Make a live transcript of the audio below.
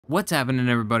What's happening,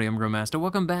 everybody? I'm Growmaster.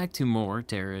 Welcome back to more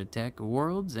TerraTech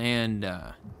Worlds, and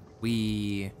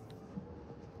we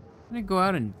gonna go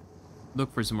out and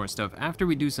look for some more stuff after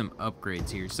we do some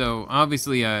upgrades here. So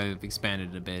obviously I've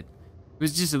expanded a bit. It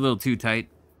was just a little too tight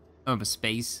of a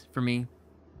space for me,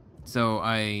 so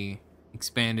I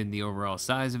expanded the overall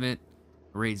size of it,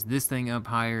 raised this thing up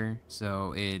higher,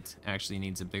 so it actually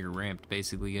needs a bigger ramp to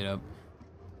basically get up.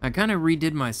 I kind of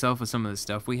redid myself with some of the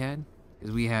stuff we had,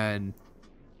 because we had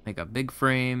like a big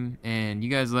frame, and you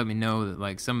guys let me know that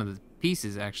like some of the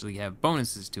pieces actually have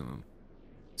bonuses to them.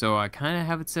 So I kind of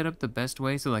have it set up the best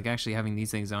way, so like actually having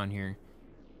these things on here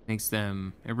makes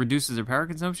them, it reduces their power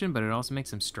consumption, but it also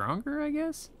makes them stronger, I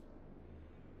guess.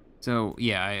 So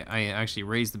yeah, I actually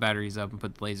raised the batteries up and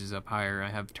put the lasers up higher.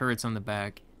 I have turrets on the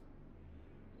back.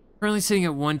 Currently sitting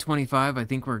at 125, I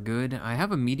think we're good. I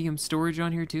have a medium storage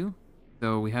on here too.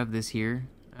 So we have this here.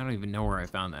 I don't even know where I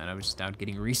found that. I was just out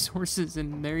getting resources,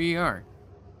 and there you are.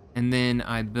 And then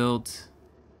I built,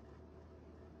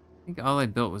 I think all I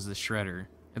built was the shredder.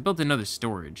 I built another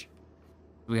storage.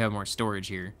 We have more storage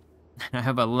here. I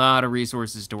have a lot of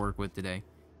resources to work with today.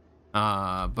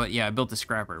 But yeah, I built a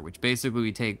scrapper, which basically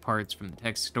we take parts from the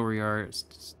tech store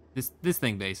yards, this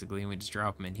thing basically, and we just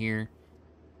drop them in here.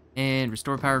 And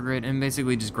restore power grid, and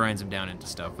basically just grinds them down into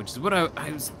stuff, which is what I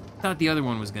thought the other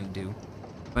one was going to do.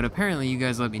 But apparently you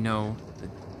guys let me know that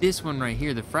this one right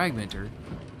here, the fragmenter,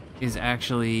 is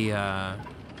actually, I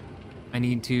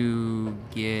need to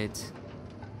get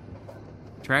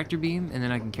tractor beam, and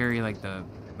then I can carry like the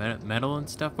metal and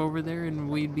stuff over there, and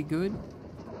we'd be good.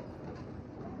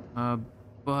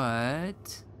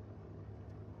 But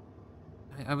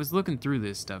I was looking through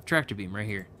this stuff. Tractor beam right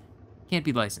here. Can't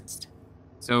be licensed.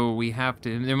 So we have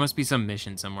to, there must be some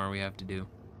mission somewhere we have to do.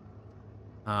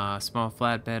 Small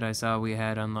flatbed I saw we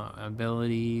had on the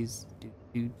abilities.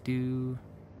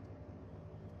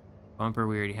 Bumper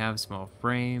we already have, small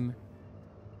frame.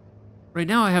 Right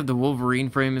now I have the Wolverine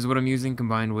frame is what I'm using,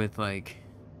 combined with like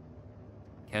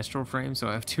Kestrel frame, so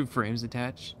I have 2 frames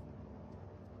attached.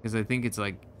 Because I think it's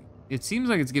like, it seems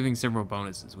like it's giving several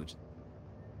bonuses, which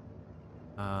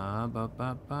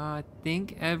I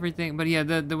think everything, but yeah,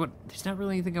 there's not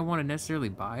really anything I want to necessarily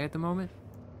buy at the moment.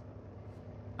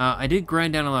 I did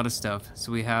grind down a lot of stuff,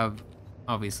 so we have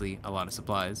obviously a lot of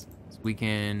supplies. So we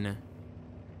can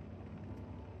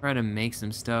try to make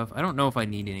some stuff. I don't know if I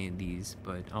need any of these,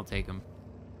 but I'll take them.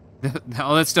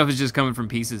 All that stuff is just coming from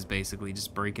pieces, basically,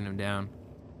 just breaking them down.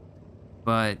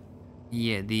 But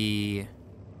yeah, I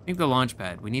think the launch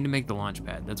pad. We need to make the launch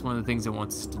pad. That's one of the things it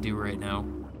wants us to do right now.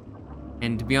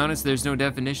 And to be honest, there's no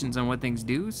definitions on what things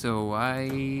do, so I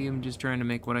am just trying to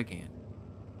make what I can.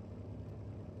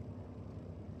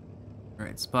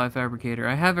 Alright, supply fabricator.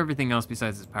 I have everything else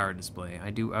besides this power display.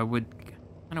 I would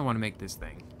kind of want to make this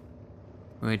thing.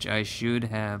 Which I should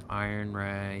have iron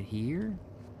right here.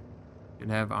 Should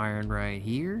have iron right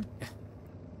here.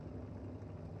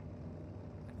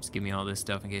 Just give me all this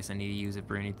stuff in case I need to use it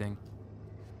for anything.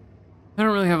 I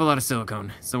don't really have a lot of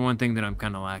silicone. It's the one thing that I'm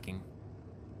kind of lacking.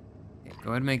 Okay, go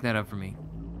ahead and make that up for me.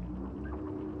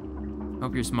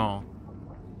 Hope you're small.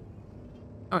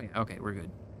 Oh yeah, okay, we're good.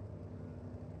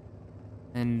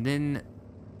 And then,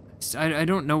 I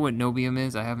don't know what Nobium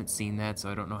is. I haven't seen that, so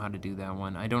I don't know how to do that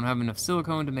one. I don't have enough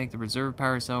silicone to make the reserve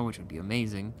power cell, which would be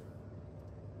amazing.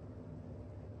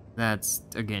 That's,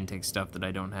 again, takes stuff that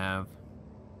I don't have.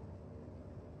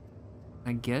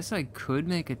 I guess I could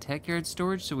make a tech yard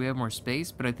storage so we have more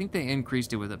space, but I think they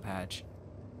increased it with a patch.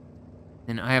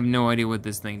 And I have no idea what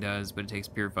this thing does, but it takes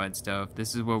purified stuff.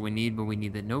 This is what we need, but we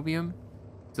need the Nobium.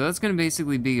 So that's going to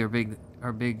basically be our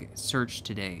big search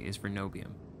today, is for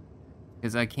Nobium.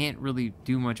 Because I can't really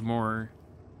do much more.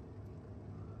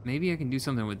 Maybe I can do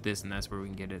something with this, and that's where we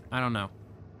can get it. I don't know.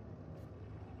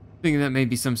 Thinking that may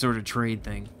be some sort of trade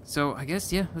thing. So I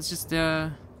guess, yeah, let's just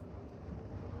come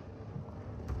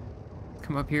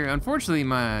up here. Unfortunately,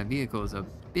 my vehicle is a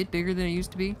bit bigger than it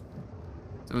used to be.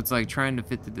 So it's like trying to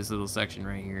fit through this little section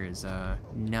right here is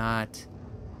not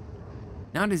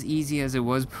as easy as it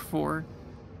was before.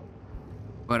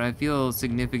 But I feel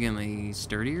significantly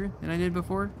sturdier than I did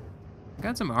before. I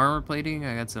got some armor plating,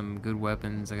 I got some good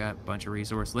weapons, I got a bunch of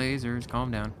resource lasers.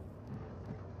 Calm down.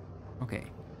 Okay,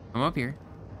 I'm up here.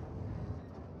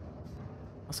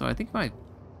 Also, I think my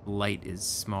light is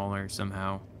smaller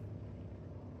somehow.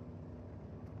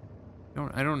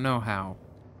 I don't know how.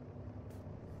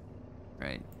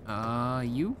 Right.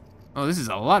 You? Oh, this is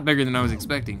a lot bigger than I was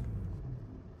expecting.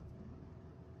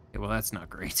 Okay, well, that's not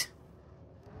great.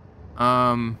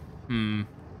 Oh,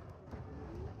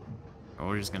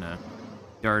 we're just gonna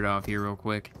dart off here real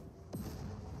quick.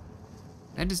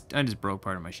 I just broke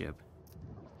part of my ship.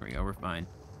 There we go, we're fine.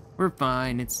 We're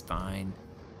fine, it's fine.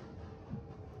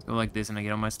 Let's go like this and I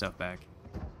get all my stuff back.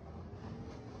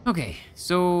 Okay,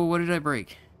 so what did I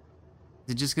break?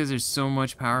 Is it just because there's so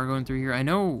much power going through here? I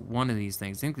know one of these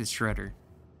things, I think the shredder,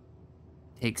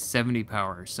 takes 70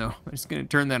 power, so I'm just gonna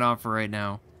turn that off for right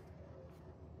now.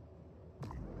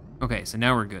 Okay, so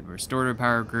now we're good. We're restored our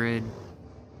power grid.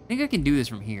 I think I can do this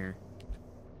from here.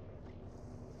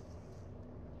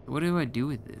 What do I do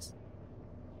with this?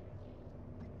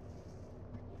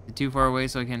 Is it too far away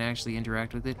so I can actually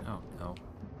interact with it? Oh no.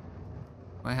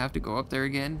 Do I have to go up there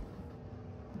again?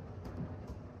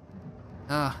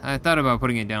 I thought about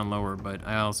putting it down lower, but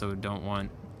I also don't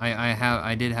want...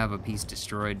 I did have a piece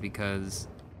destroyed because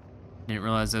I didn't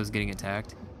realize I was getting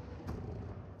attacked.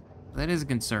 That is a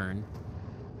concern.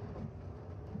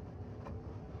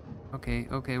 Okay,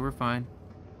 we're fine.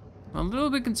 I'm a little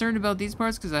bit concerned about these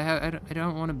parts because I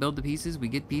don't want to build the pieces. We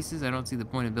get pieces. I don't see the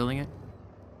point of building it.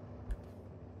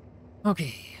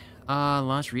 Okay.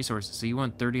 Launch resources. So you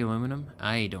want 30 aluminum?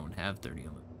 I don't have 30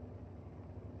 aluminum.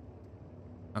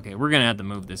 Okay, we're gonna have to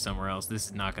move this somewhere else. This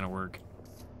is not gonna work.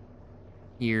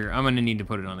 Here, I'm gonna need to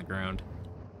put it on the ground.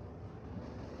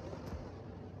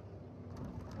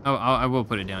 Oh, I will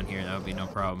put it down here. That would be no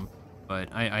problem.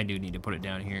 But I do need to put it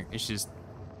down here. It's just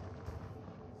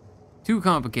too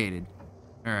complicated.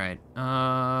 All right.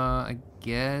 I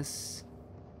guess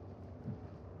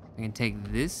I can take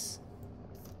this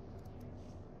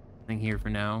thing here for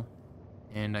now,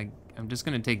 and I'm just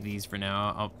gonna take these for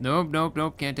now.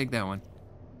 Nope. Can't take that one.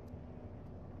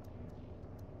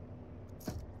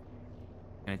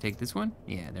 Can I take this one?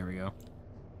 Yeah, there we go.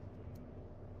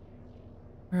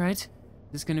 All right. Is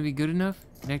this gonna be good enough?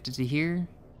 Connected to here.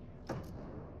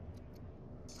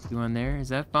 Do on there. Is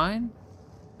that fine?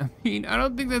 I mean, I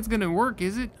don't think that's gonna work,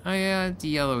 is it? It's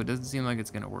yellow. It doesn't seem like it's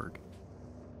gonna work.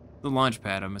 The launch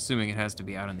pad, I'm assuming it has to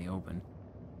be out in the open.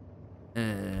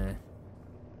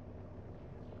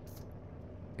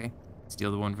 Okay.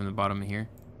 Steal the one from the bottom of here.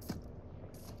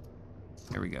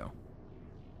 There we go.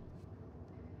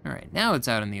 Alright, now it's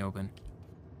out in the open.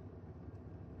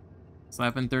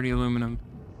 Slapping 30 aluminum.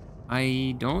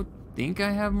 I don't think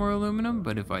I have more aluminum,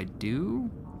 but if I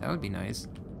do, that would be nice.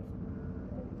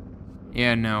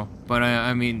 Yeah, no. But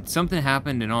I mean, something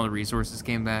happened and all the resources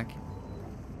came back.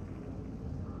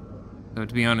 So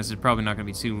to be honest, it's probably not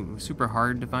going to be super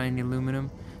hard to find the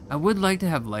aluminum. I would like to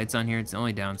have lights on here. It's the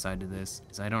only downside to this,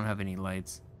 is I don't have any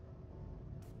lights.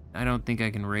 I don't think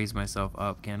I can raise myself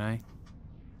up, can I?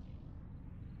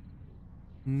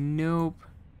 Nope.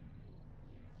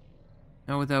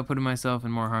 Not without putting myself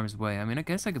in more harm's way. I mean, I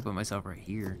guess I could put myself right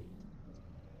here.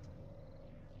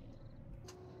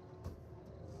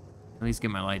 At least get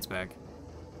my lights back.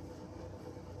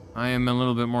 I am a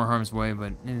little bit more harm's way,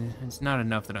 but it's not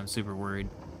enough that I'm super worried.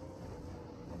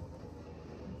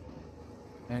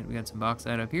 Alright, we got some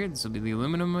bauxite up here. This will be the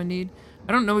aluminum I need.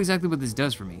 I don't know exactly what this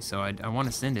does for me, so I want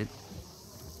to send it.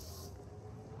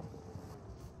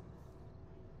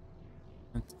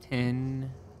 That's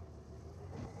 10.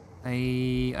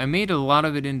 I made a lot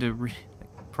of it into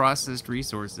processed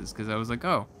resources because I was like,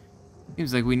 oh,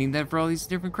 seems like we need that for all these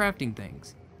different crafting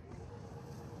things.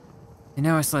 And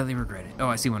now I slightly regret it. Oh,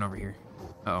 I see one over here.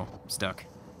 Uh-oh, I'm stuck.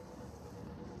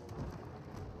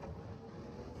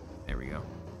 There we go.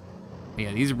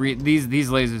 Yeah, these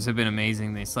lasers have been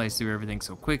amazing. They slice through everything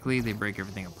so quickly. They break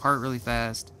everything apart really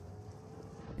fast.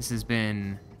 This has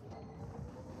been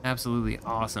absolutely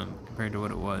awesome compared to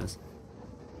what it was. Is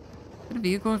that a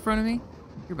vehicle in front of me?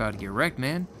 You're about to get wrecked,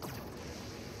 man.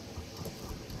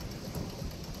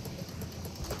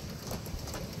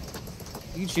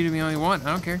 You can shoot at me all you want. I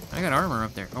don't care. I got armor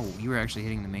up there. Oh, you were actually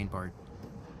hitting the main part.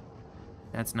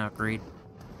 That's not great.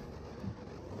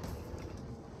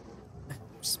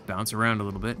 Just bounce around a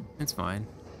little bit. It's fine.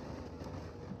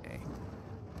 Okay.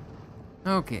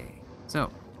 Okay. So,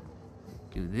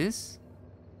 do this.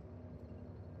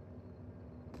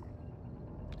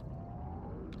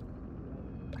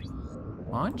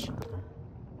 Launch?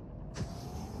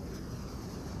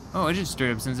 Oh, it just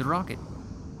straight up sends a rocket.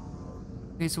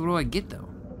 Okay, so what do I get though?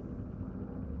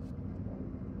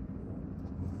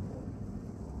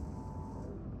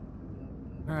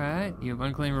 Alright, you have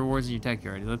unclaimed rewards in your tech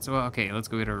yard. Let's go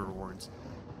get our rewards.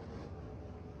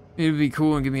 It'd be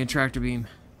cool and give me a tractor beam.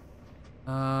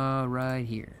 Right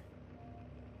here.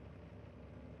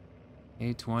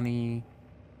 Okay, 20.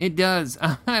 It does!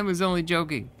 I was only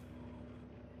joking.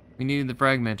 We needed the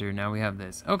fragmenter, now we have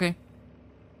this. Okay.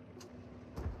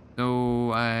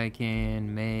 So I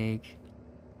can make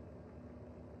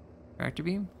tractor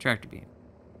beam? Tractor beam.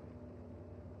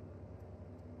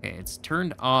 Okay, it's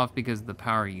turned off because of the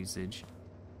power usage.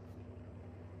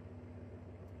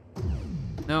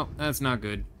 No, that's not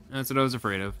good. That's what I was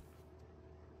afraid of.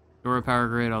 Door power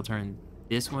grid, I'll turn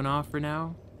this one off for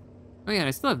now. Oh yeah, and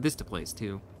I still have this to place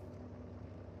too.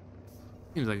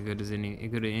 Seems like a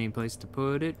good any place to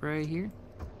put it right here.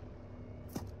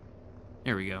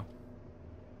 There we go.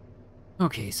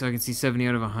 Okay, so I can see 70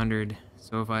 out of 100.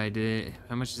 So if I did,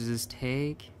 how much does this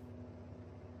take?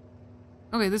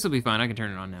 Okay, this will be fine. I can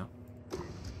turn it on now.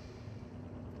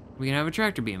 We can have a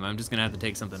tractor beam. I'm just gonna have to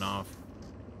take something off.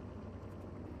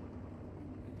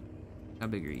 How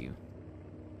big are you?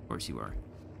 Of course you are.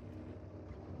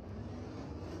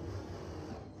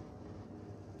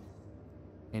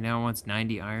 Okay, now it wants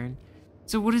 90 iron.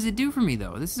 So what does it do for me,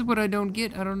 though? This is what I don't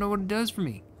get. I don't know what it does for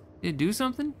me. Did it do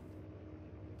something?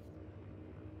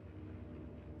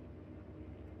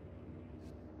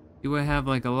 Do I have,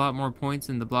 like, a lot more points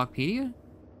in the Blockpedia?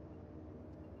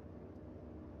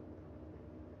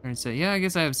 And so, yeah, I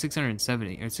guess I have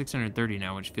 670 or 630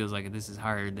 now, which feels like this is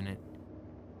higher than it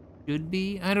should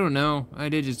be. I don't know. I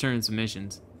did just turn in some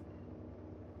missions.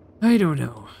 I don't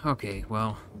know. Okay,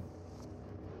 well.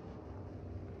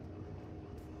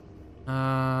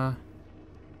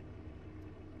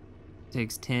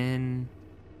 Takes 10.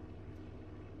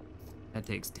 That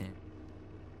takes 10.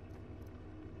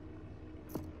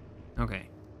 Okay.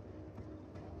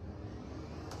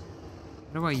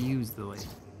 How do I use the laser?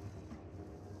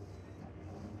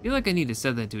 I feel like I need to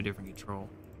set that to a different control.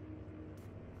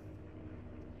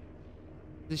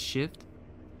 This shift?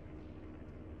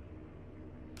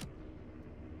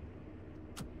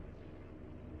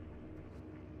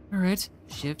 Alright,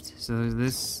 shift. So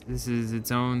this is its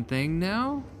own thing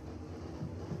now?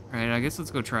 Alright, I guess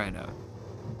let's go try it out.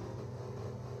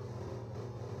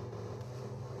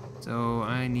 So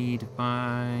I need to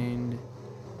find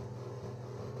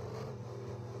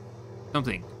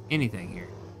something, anything here.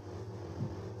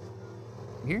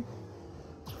 Here?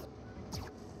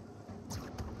 Is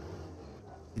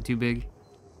it too big?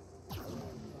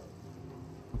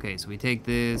 Okay, so we take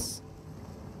this.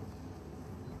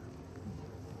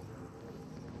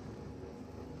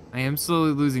 I am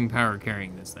slowly losing power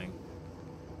carrying this thing.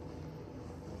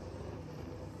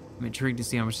 I'm intrigued to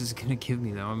see how much this is gonna give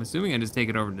me, though. I'm assuming I just take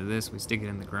it over to this. We stick it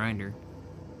in the grinder.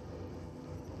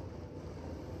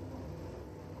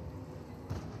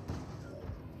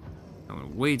 I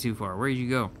went way too far. Where'd you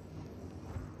go?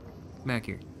 Back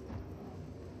here.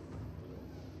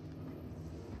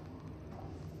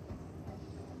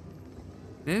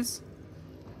 This?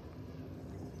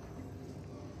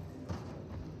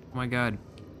 Oh my god.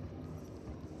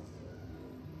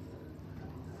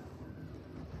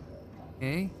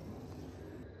 Okay.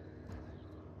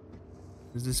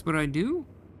 Is this what I do?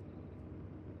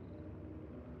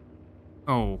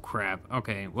 Oh, crap.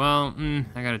 Okay, well,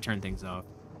 I gotta turn things off.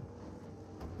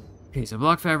 Okay, so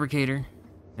block fabricator.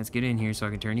 Let's get in here so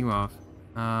I can turn you off.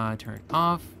 Turn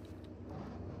off.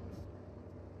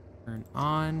 Turn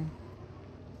on.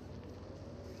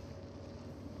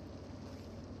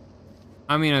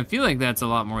 I mean, I feel like that's a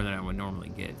lot more than I would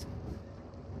normally get.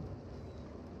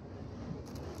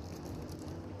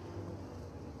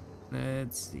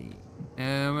 Let's see.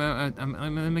 I'm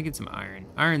gonna get some iron.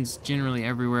 Iron's generally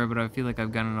everywhere, but I feel like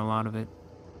I've gotten a lot of it.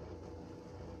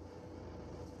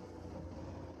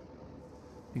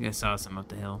 I think I saw some up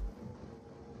the hill.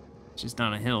 It's just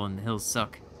not a hill, and the hills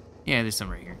suck. Yeah, there's some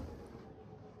right here.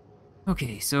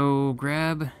 Okay, so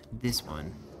grab this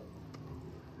one.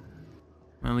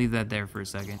 I'll leave that there for a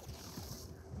second.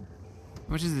 How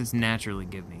much does this naturally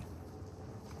give me?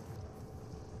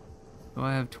 So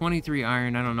I have 23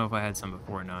 iron. I don't know if I had some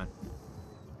before or not.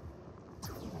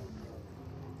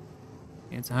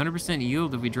 It's 100%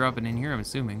 yield if we drop it in here, I'm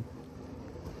assuming.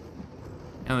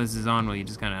 Now this is on, well, you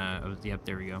just kind of... Yep,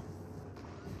 there we go.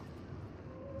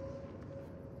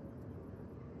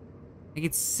 I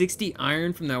get 60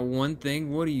 iron from that one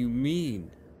thing? What do you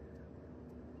mean?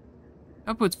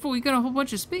 Output's full. You got a whole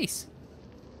bunch of space.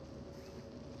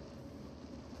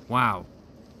 Wow.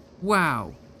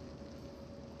 Wow.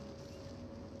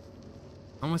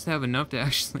 Almost have enough to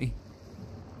actually...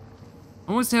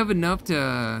 Almost have enough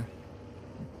to...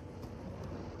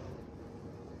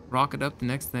 rocket up the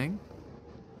next thing.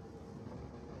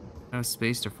 Out of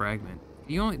space to fragment.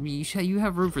 You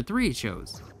have room for 3, it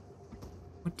shows.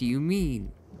 What do you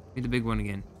mean? Need the big one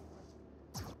again.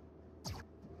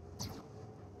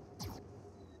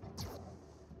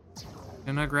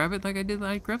 Can I grab it like I did?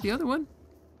 I grabbed the other one.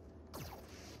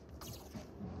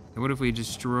 And what if we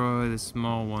destroy the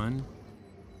small one?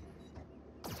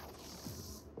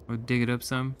 We'll dig it up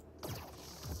some.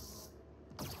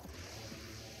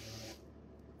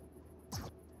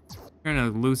 Trying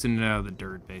to loosen it out of the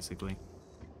dirt, basically.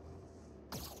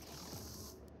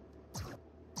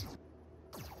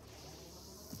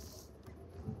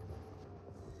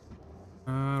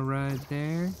 right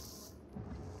there.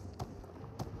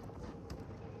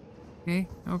 Okay,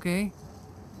 okay.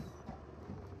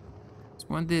 Just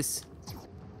want this.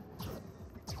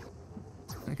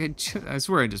 Like I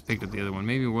swear I just picked up the other one.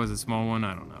 Maybe it was a small one.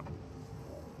 I don't know.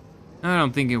 I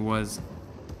don't think it was.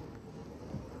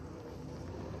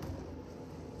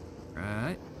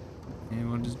 Right. And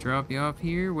we'll just drop you off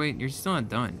here. Wait, you're still not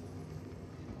done.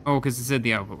 Oh, because it said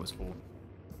the output was full.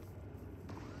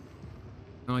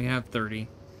 I only have 30.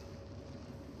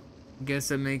 Guess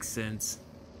that makes sense.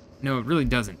 No, it really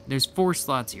doesn't. There's 4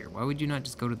 slots here. Why would you not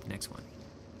just go to the next one?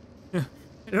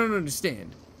 I don't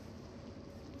understand.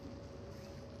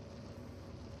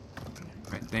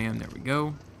 Right, bam, there we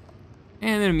go.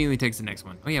 And then immediately takes the next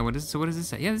one. Oh yeah, what does this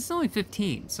say? Yeah, this is only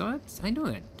 15, so I knew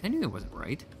that. I knew that wasn't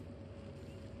right.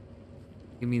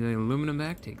 Give me the aluminum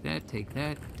back. Take that, take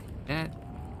that, take that.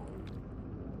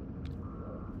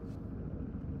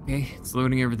 Okay, it's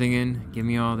loading everything in. Give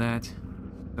me all that.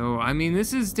 So, I mean,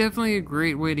 this is definitely a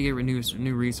great way to get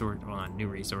new resources. Well, not new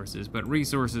resources, but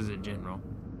resources in general.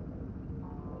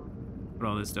 Put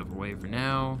all this stuff away for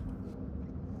now.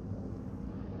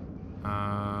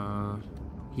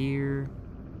 Here.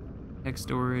 Text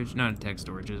storage. Not a text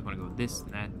storage. I just want to go with this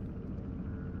and that.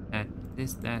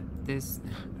 That, this.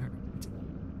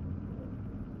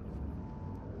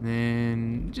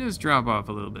 Then just drop off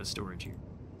a little bit of storage here.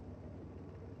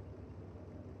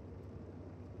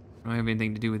 I don't have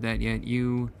anything to do with that yet.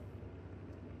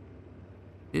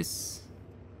 This.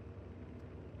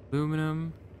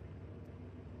 Aluminum.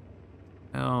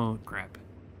 Oh, crap.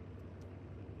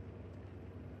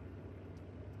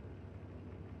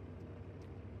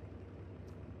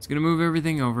 It's gonna move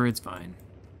everything over, it's fine.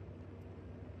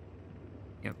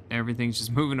 Yep, everything's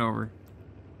just moving over.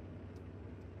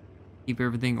 Keep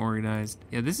everything organized.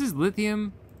 Yeah, this is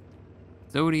lithium,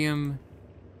 sodium,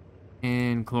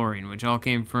 and chlorine, which all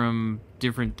came from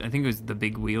different, I think it was the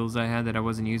big wheels I had that I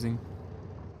wasn't using.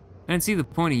 I didn't see the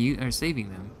point of saving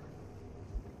them.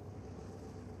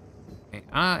 Okay,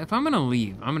 if I'm gonna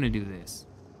leave, I'm gonna do this.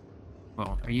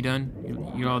 Well, are you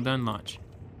done? You all done? Launch.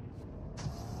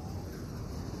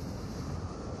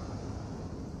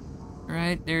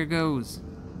 Alright, there it goes.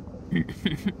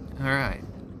 Alright.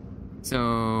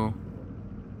 So,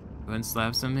 go ahead and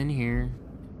slap some in here.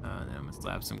 Then I'm gonna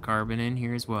slap some carbon in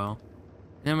here as well.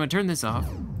 Then I'm gonna turn this off.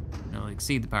 And I'll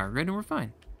exceed the power grid and we're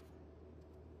fine.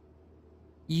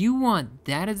 You want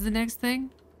that as the next thing?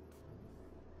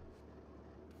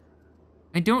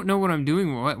 I don't know what I'm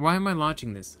doing. Why am I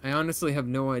launching this? I honestly have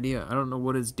no idea. I don't know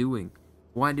what it's doing.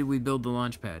 Why did we build the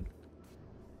launch pad?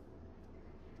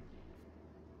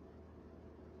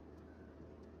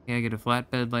 Okay, I get a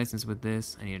flatbed license with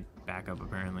this. I need backup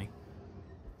apparently.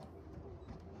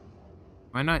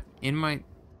 Am I not in my...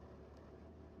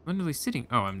 I'm literally sitting...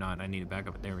 Oh, I'm not. I need a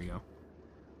backup. There we go.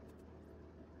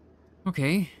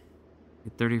 Okay.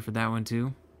 Get 30 for that one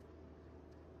too.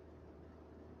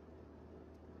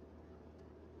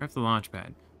 Craft the launch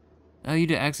pad. Allow you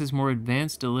to access more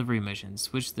advanced delivery missions.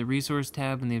 Switch the resource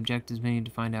tab in the objectives menu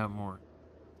to find out more.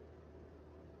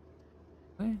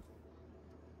 What?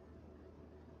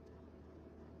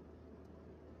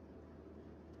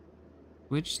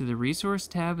 Switch to the resource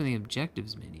tab in the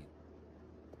objectives menu.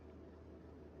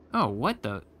 Oh, what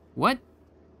the? What?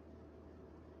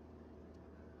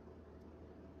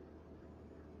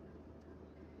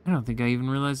 I don't think I even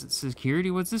realized it's security.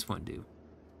 What's this one do?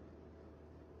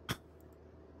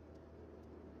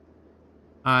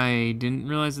 I didn't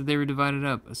realize that they were divided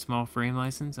up. A small frame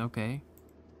license? Okay.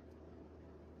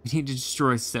 You need to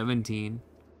destroy 17.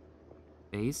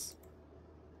 Base?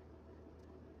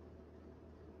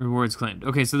 Rewards claimed.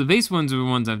 Okay, so the base ones are the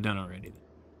ones I've done already.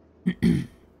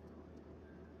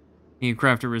 You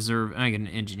craft a reserve. I get an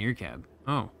engineer cab.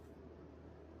 Oh.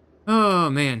 Oh,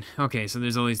 man. Okay, so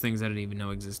there's all these things I didn't even know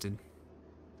existed.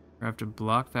 Craft a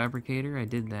block fabricator. I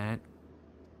did that.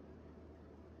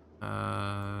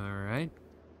 Alright.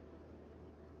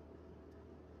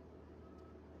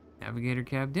 Navigator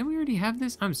cab. Didn't we already have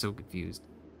this? I'm so confused.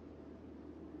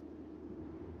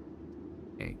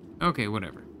 Okay. Okay,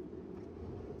 whatever.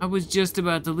 I was just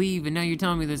about to leave, and now you're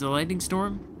telling me there's a lightning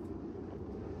storm?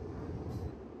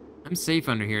 I'm safe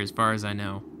under here as far as I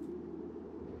know.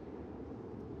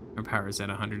 Our power's at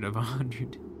 100 of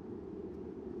 100.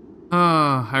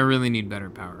 Oh, I really need better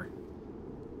power.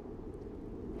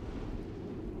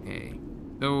 Okay.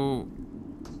 So,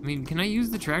 I mean, can I use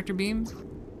the tractor beam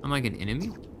on like an enemy?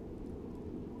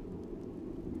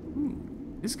 Ooh,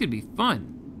 this could be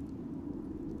fun.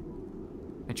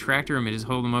 I tractor him and just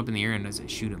hold him up in the air and as I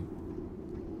shoot him.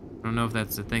 I don't know if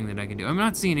that's the thing that I can do. I'm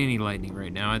not seeing any lightning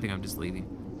right now. I think I'm just leaving.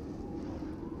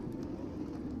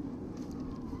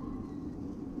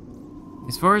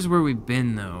 As far as where we've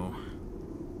been, though,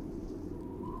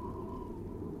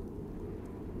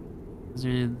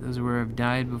 those are where I've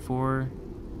died before.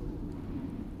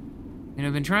 And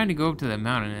I've been trying to go up to that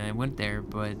mountain, and I went there,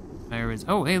 but I was...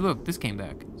 Oh, hey, look, this came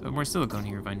back. So I have more silicone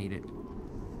here if I need it.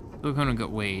 Silicone and go...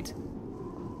 Wait.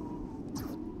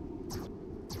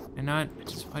 And not...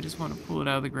 I just want to pull it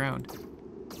out of the ground.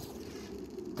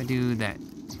 I do that.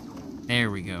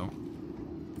 There we go.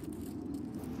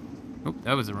 Oh,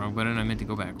 that was the wrong button. I meant to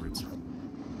go backwards. Didn't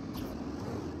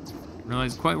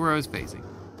realize quite where I was facing.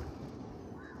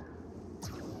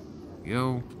 There we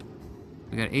go.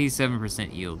 We got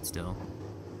 87% yield still.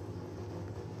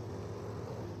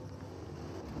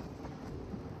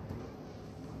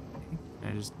 I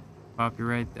just pop you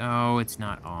right... Oh, it's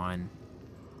not on.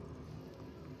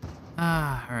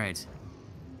 Ah, alright.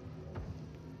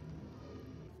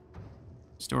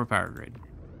 Store power grid.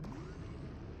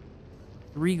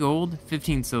 3 gold,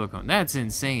 15 silicone. That's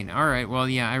insane. Alright, well,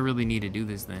 yeah, I really need to do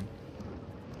this then.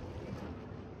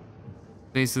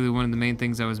 Basically, one of the main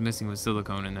things I was missing was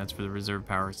silicone, and that's for the reserve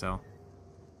power cell.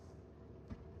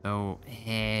 So,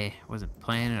 wasn't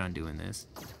planning on doing this.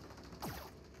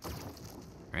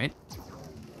 Right?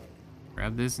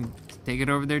 Grab this and take it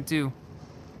over there, too.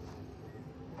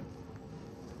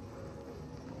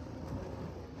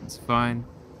 It's fine.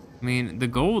 I mean, the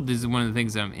gold is one of the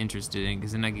things I'm interested in,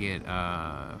 because then I get,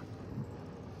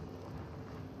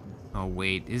 Oh,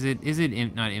 wait. Is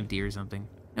it not empty or something?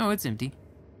 No, it's empty.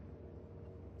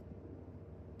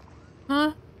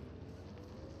 Huh?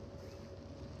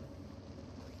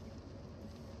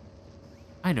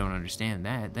 I don't understand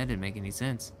that. That didn't make any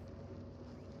sense.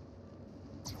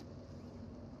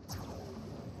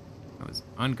 That was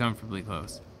uncomfortably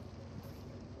close.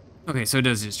 Okay, so it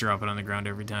does just drop it on the ground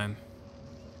every time.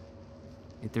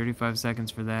 Get 35 seconds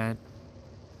for that.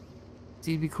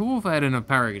 See, it'd be cool if I had enough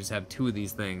power I could just have 2 of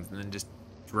these things and then just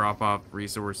drop off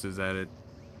resources at it.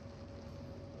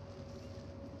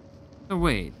 Oh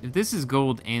wait, if this is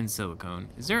gold and silicone,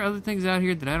 is there other things out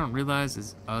here that I don't realize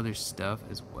is other stuff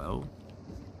as well?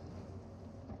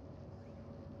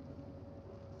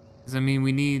 Because I mean,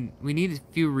 we need a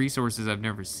few resources I've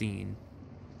never seen.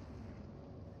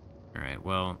 All right,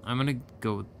 well, I'm gonna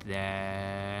go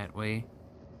that way.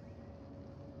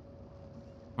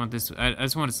 I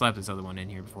just want to slap this other one in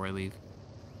here before I leave.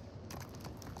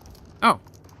 Oh,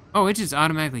 it just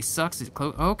automatically sucks it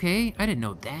close. Okay, I didn't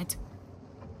know that.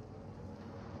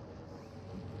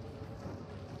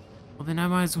 Well, then I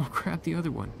might as well grab the other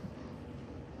one.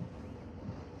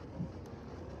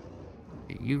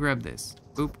 Okay, you grab this.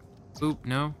 Boop. Boop.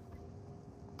 No.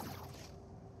 Can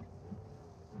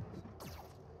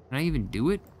I even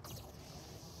do it?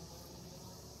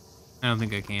 I don't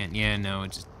think I can. Yeah, no,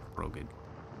 it just broke it.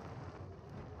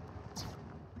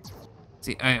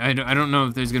 See, I don't know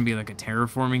if there's gonna be like a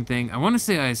terraforming thing. I want to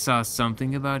say I saw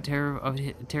something about a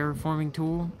terraforming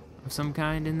tool of some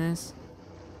kind in this.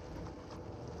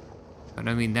 But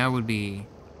I mean, that would be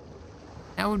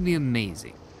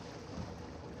amazing.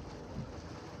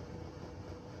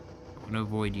 I want to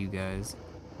avoid you guys.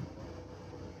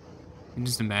 You can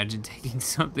just imagine taking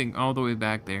something all the way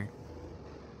back there.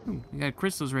 Ooh, we got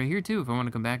crystals right here too if I want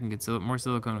to come back and get more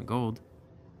silicone and gold.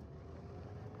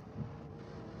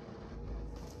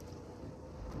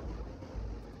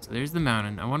 So there's the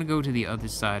mountain. I want to go to the other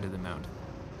side of the mountain.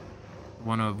 I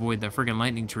want to avoid the freaking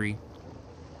lightning tree.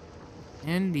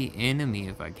 And the enemy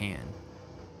if I can.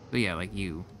 But yeah, like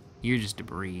you. You're just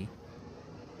debris.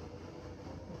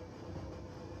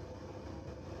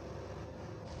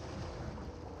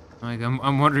 Like,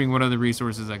 I'm wondering what other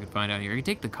resources I could find out here. I could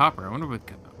take the copper. I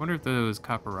wonder if those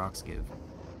copper rocks give.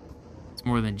 It's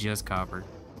more than just copper.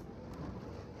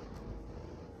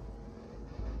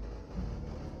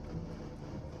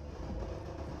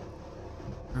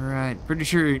 Alright, pretty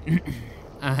sure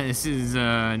this is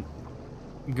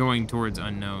going towards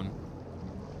unknown.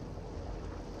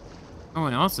 Oh,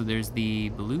 and also there's the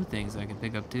blue things I can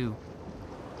pick up too.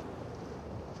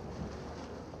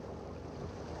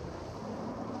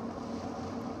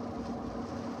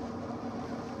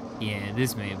 Yeah,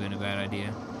 this may have been a bad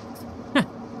idea.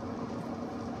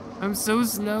 I'm so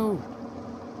slow.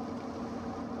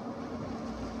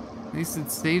 At least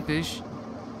it's safe-ish.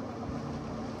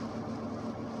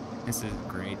 This is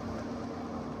great.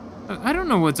 I don't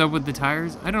know what's up with the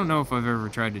tires. I don't know if I've ever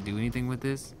tried to do anything with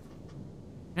this.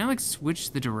 Can I like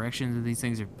switch the directions that these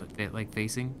things are like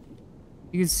facing?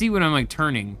 You can see when I'm like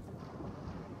turning.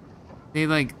 They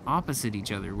like opposite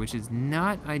each other, which is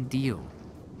not ideal.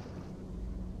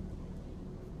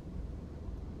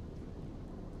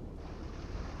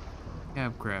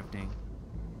 Cab crafting.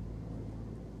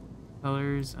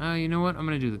 Colors. Oh, you know what? I'm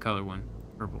gonna do the color one.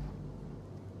 Purple.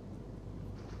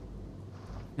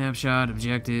 Snapshot,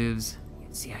 objectives.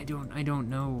 See, I don't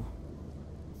know.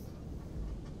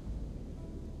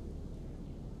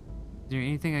 Is there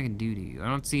anything I can do to you? I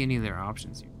don't see any of their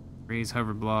options here. Raise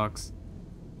hover blocks.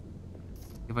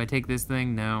 If I take this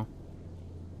thing, no.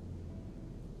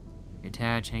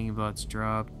 Attach, hanging blocks,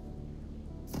 drop.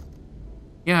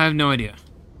 Yeah, I have no idea.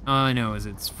 All I know is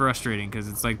it's frustrating because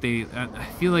it's like I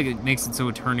feel like it makes it so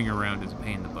turning around is a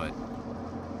pain in the butt.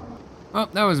 Oh,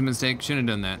 that was a mistake. Shouldn't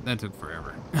have done that. That took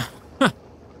forever.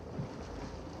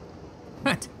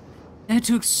 That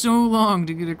took so long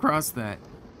to get across that.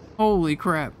 Holy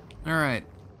crap. Alright.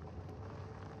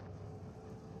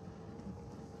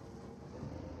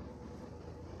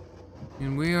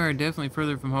 And we are definitely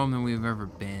further from home than we've ever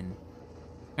been.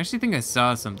 I actually think I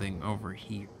saw something over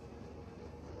here.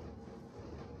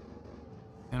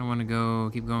 Kinda wanna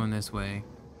keep going this way.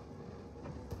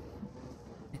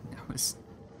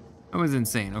 That was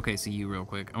insane. Okay, see you real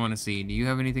quick. I wanna see, do you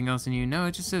have anything else in you? No,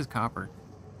 it just says copper.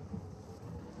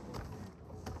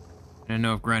 I don't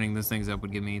know if grinding those things up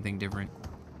would give me anything different.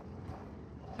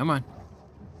 Come on.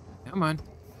 Come on.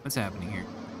 What's happening here?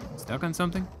 Stuck on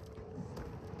something?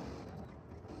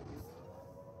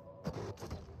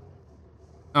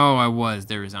 Oh, I was.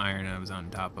 There was iron I was on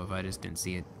top of. I just didn't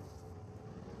see it.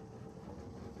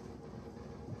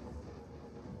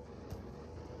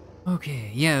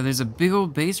 Okay, yeah, there's a big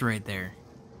old base right there.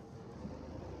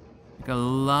 Like a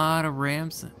lot of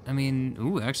ramps. I mean,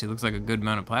 ooh, actually looks like a good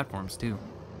amount of platforms too.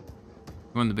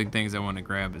 One of the big things I want to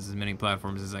grab is as many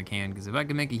platforms as I can, because if I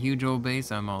can make a huge old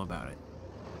base, I'm all about it.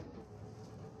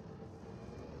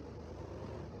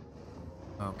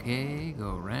 Okay,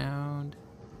 go around.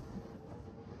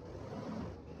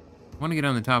 I want to get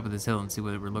on the top of this hill and see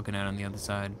what we're looking at on the other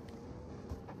side.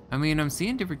 I mean, I'm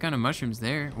seeing different kind of mushrooms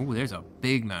there. Ooh, there's a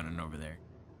big mountain over there.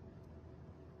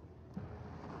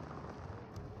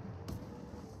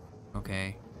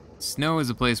 Okay. Snow is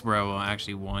a place where I will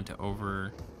actually want to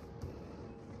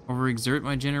overexert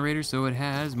my generator so it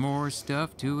has more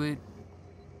stuff to it.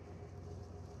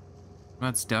 I'm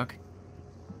not stuck.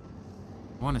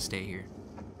 I want to stay here.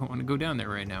 I don't want to go down there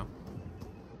right now.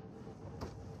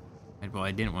 Well,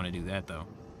 I didn't want to do that though.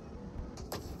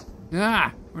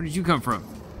 Ah! Where did you come from?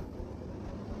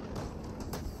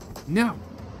 No!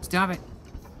 Stop it!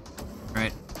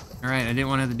 Alright. Alright, I didn't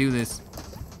want to have to do this.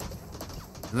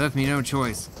 It left me no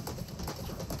choice.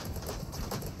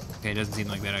 Okay, it doesn't seem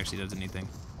like that actually does anything.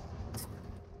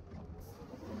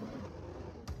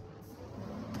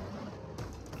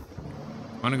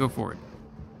 I want to go forward.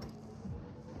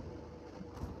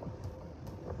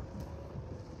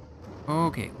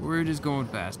 Okay, we're just going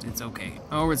fast. It's okay.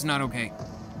 Oh, it's not okay.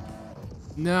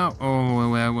 No.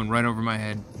 Oh, that went right over my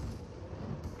head.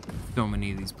 So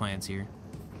many of these plants here.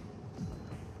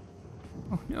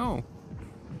 Oh, no.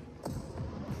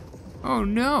 Oh,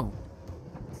 no.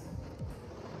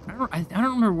 I don't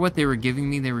remember what they were giving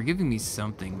me. They were giving me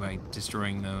something by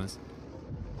destroying those.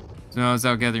 So I was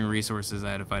out gathering resources.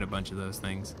 I had to fight a bunch of those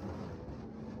things.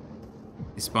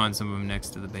 They spawned some of them next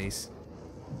to the base.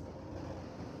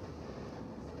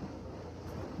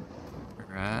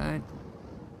 Alright.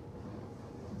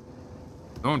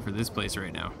 Going for this place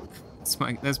right now.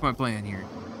 That's my plan here.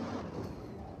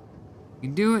 You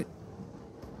can do it.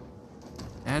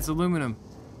 That's aluminum.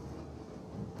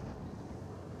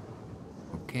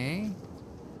 Okay.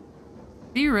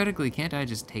 Theoretically, can't I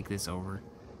just take this over?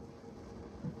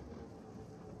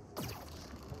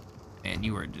 Man,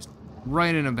 you are just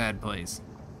right in a bad place.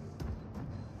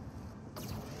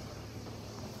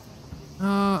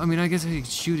 I mean, I guess I could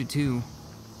shoot it too.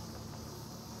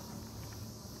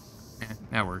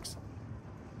 That works.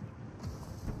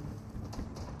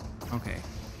 Okay.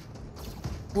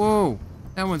 Whoa!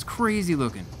 That one's crazy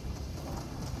looking.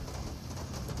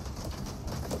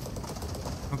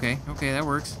 Okay, that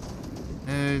works.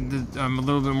 I'm a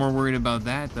little bit more worried about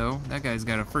that, though. That guy's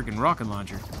got a freaking rocket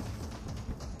launcher.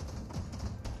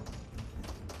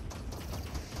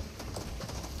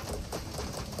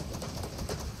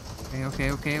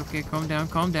 Okay.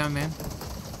 Calm down, man.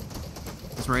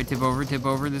 That's right, tip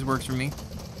over. This works for me.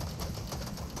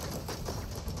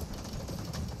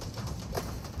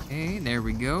 Okay, there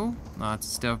we go. Lots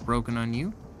of stuff broken on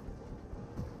you.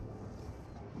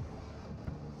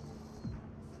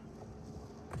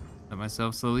 Let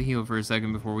myself slowly heal for a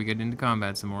second before we get into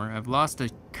combat some more. I've lost a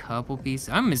couple pieces.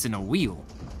 I'm missing a wheel.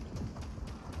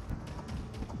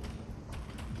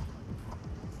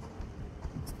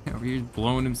 Over here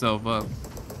blowing himself up.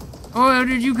 Oh, where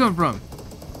did you come from?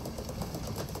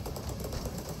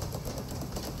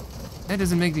 That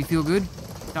doesn't make me feel good.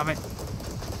 Stop it.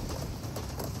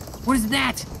 What is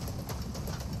that?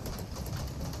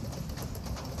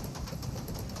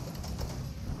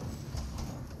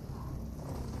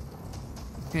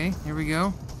 Okay, here we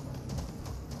go.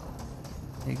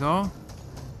 Take all.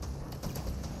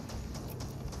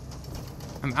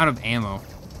 I'm out of ammo.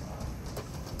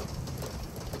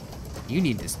 You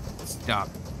need to stop.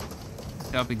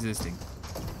 Stop existing.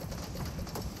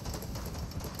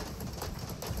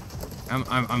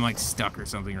 I'm like stuck or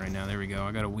something right now. There we go.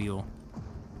 I got a wheel.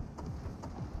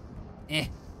 Eh.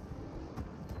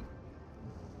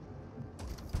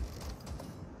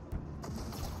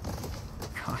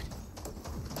 God.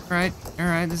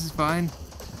 Alright, this is fine.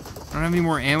 I don't have any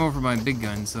more ammo for my big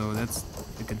gun, so that's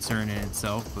a concern in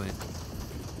itself, but...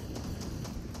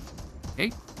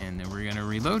 Okay, and then we're gonna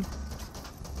reload.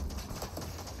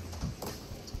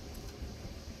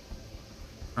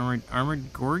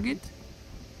 Armored Gorget?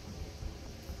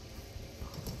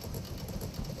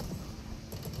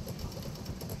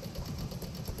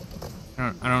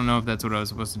 I don't know if that's what I was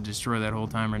supposed to destroy that whole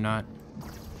time or not.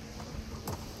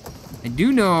 I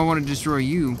do know I want to destroy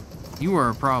you. You are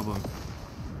a problem.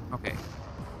 Okay.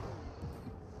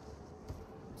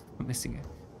 I'm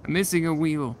missing a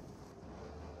wheel.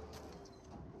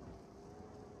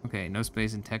 Okay, no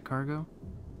space in tech cargo.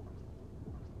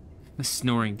 A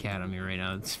snoring cat on me right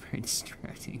now. It's very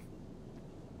distracting.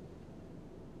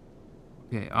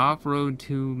 Okay, off-road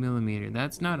 2mm.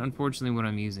 That's not, unfortunately, what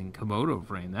I'm using. Komodo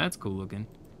frame. That's cool looking.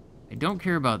 I don't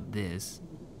care about this.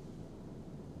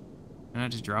 Can I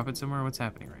just drop it somewhere? What's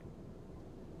happening right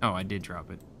now? Oh, I did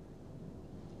drop it.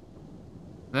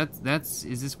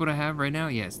 Is this what I have right now?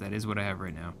 Yes, that is what I have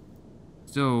right now.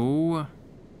 So...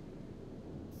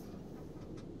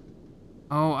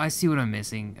 Oh, I see what I'm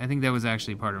missing. I think that was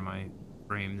actually part of my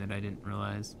frame that I didn't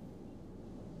realize.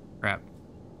 Crap.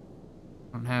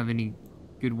 I don't have any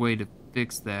good way to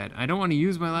fix that. I don't want to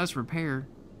use my last repair.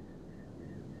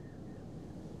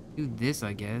 Do this,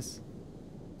 I guess.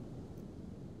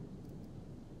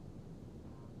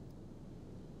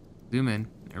 Zoom in.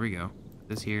 There we go.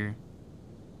 This here.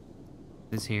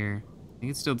 This here. I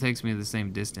think it still takes me the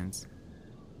same distance.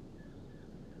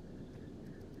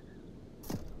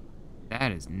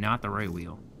 That is not the right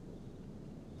wheel.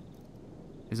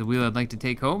 There's a wheel I'd like to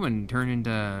take home and turn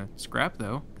into scrap,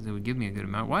 though, because it would give me a good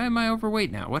amount. Why am I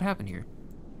overweight now? What happened here?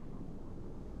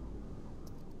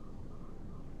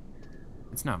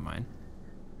 It's not mine.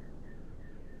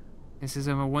 It says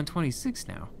I'm a 126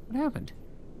 now. What happened?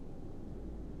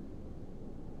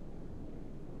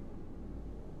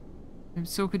 I'm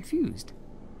so confused.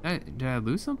 Did I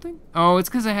lose something? Oh, it's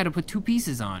because I had to put 2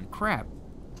 pieces on. Crap.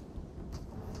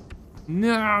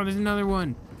 No, there's another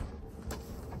one.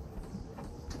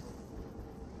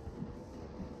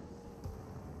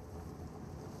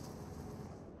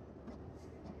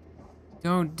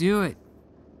 Don't do it.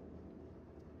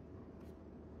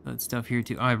 That stuff here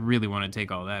too. I really want to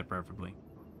take all that, preferably.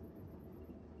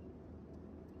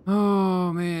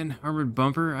 Oh man, armored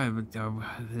bumper.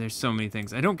 There's so many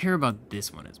things. I don't care about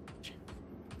this one as much.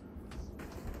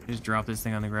 Just drop this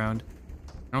thing on the ground.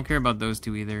 I don't care about those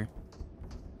two either.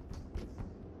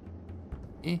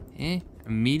 A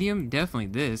medium, definitely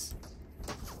this.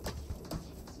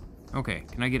 Okay,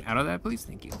 can I get out of that, please?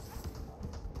 Thank you.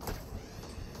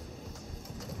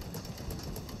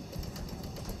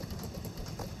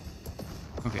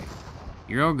 Okay,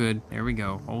 you're all good. There we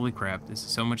go. Holy crap, this is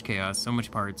so much chaos, so much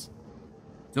parts.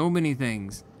 So many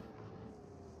things.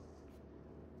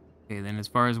 Okay, then as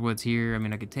far as what's here, I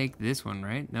mean, I could take this one,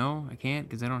 right? No, I can't,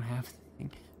 because I don't have the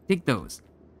thing. Take those.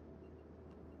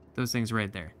 Those things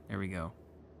right there. There we go.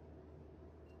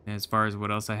 And as far as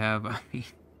what else I have, I mean,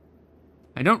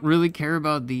 I don't really care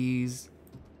about these.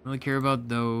 I don't really care about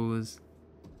those.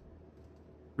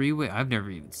 Freeway, I've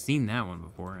never even seen that one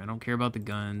before. I don't care about the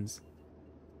guns.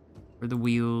 Or the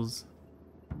wheels.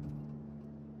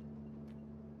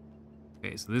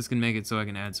 Okay, so this can make it so I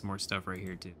can add some more stuff right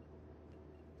here too.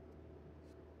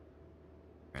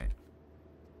 Right.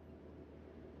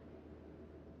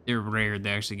 They're rare. They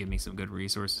actually give me some good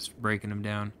resources for breaking them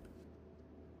down.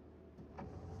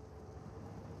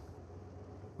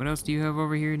 What else do you have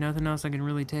over here? Nothing else I can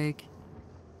really take?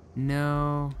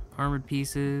 No. Armored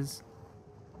pieces.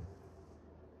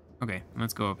 Okay,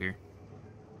 let's go up here.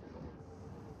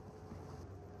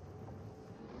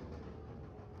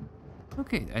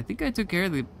 Okay, I think I took care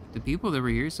of the people that were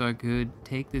here, so I could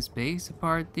take this base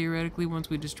apart, theoretically,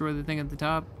 once we destroy the thing at the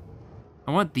top.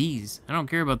 I want these. I don't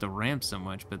care about the ramps so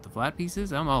much, but the flat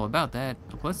pieces, I'm all about that.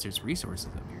 Plus, there's resources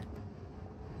up here.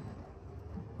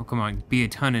 Oh, come on. Be a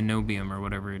ton of nobium or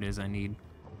whatever it is I need.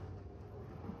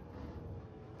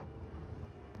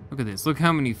 Look at this. Look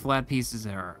how many flat pieces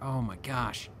there are. Oh my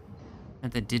gosh. I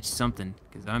have to ditch something,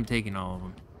 because I'm taking all of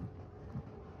them.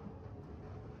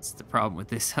 That's the problem with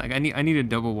this. Like, I need a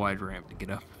double wide ramp to get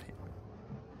up it.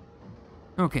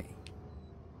 Okay.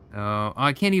 Oh,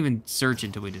 I can't even search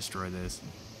until we destroy this.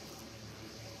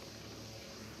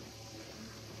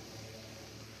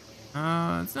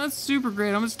 It's not super great.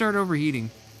 I'm gonna start overheating.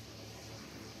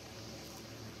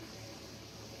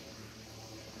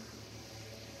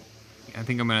 I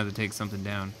think I'm gonna have to take something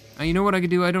down. You know what I could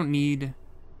do? I don't need...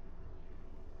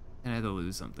 I had to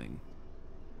lose something.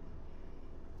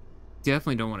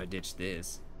 Definitely don't want to ditch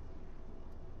this.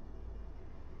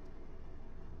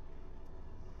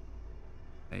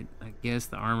 I guess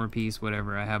the armor piece,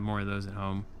 whatever. I have more of those at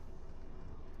home.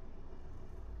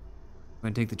 I'm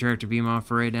gonna take the tractor beam off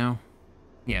for right now.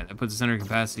 Yeah, that puts us under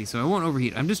capacity, so I won't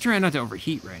overheat. I'm just trying not to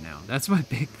overheat right now. That's my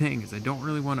big thing, is I don't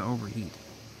really want to overheat.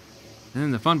 And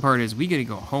then the fun part is we get to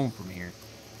go home from here.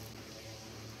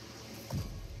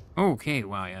 Okay,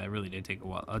 wow, yeah, that really did take a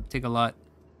while. Take a lot.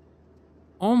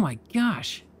 Oh my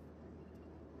gosh.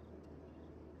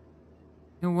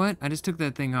 You know what? I just took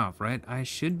that thing off, right? I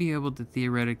should be able to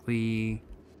theoretically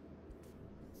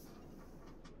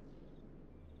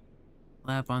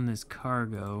lap on this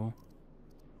cargo.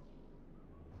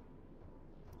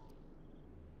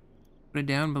 Put it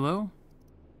down below.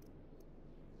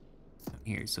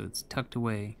 Here, so it's tucked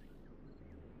away.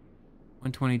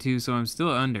 122, so I'm still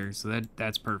under, so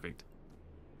that's perfect.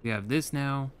 We have this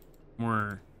now.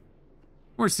 More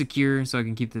secure, so I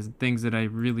can keep the things that I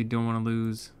really don't want to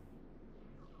lose.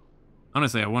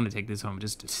 Honestly, I want to take this home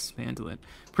just to dismantle it.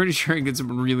 Pretty sure I get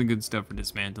some really good stuff for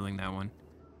dismantling that one.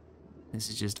 This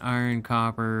is just iron,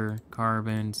 copper,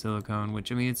 carbon, silicone,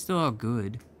 which, I mean, it's still all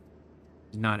good.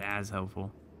 It's not as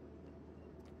helpful.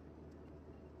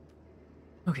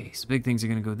 Okay, so big things are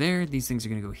going to go there. These things are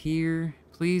going to go here.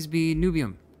 Please be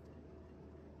nubium.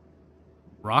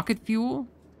 Rocket fuel?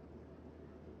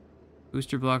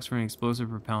 Booster blocks for an explosive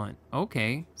propellant.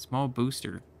 Okay, small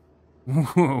booster.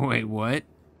 Wait, what?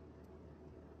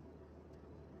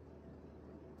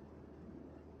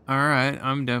 Alright,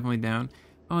 I'm definitely down.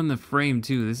 Oh, and the frame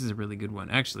too. This is a really good one.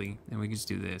 Actually, then we can just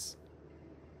do this.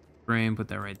 Frame, put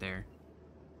that right there.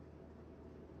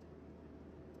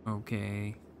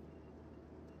 Okay.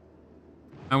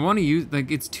 I want to use,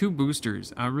 like, it's 2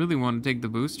 boosters. I really want to take the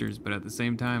boosters, but at the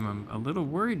same time, I'm a little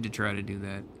worried to try to do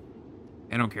that.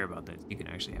 I don't care about that. You can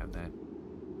actually have that.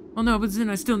 Well, no, but then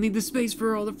I still need the space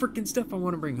for all the freaking stuff I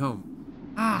want to bring home.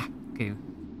 Ah, okay.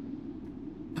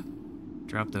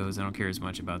 Drop those. I don't care as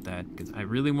much about that, because I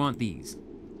really want these.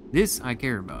 This I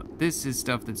care about. This is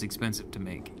stuff that's expensive to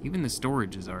make. Even the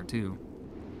storages are, too.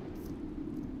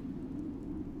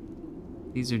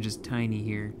 These are just tiny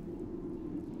here.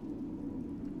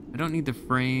 I don't need the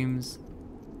frames.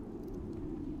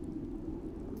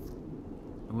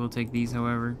 I will take these,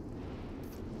 however.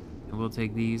 I will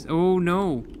take these. Oh,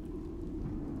 no!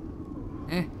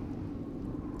 Eh.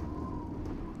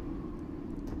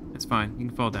 That's fine. You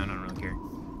can fall down. I don't really care.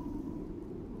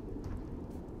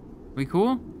 We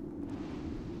cool?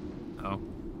 Oh.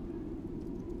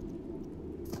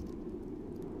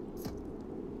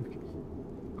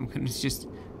 I'm gonna just...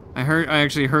 I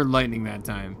actually heard lightning that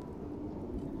time.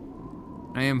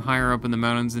 I am higher up in the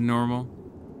mountains than normal.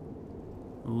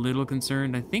 A little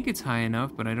concerned. I think it's high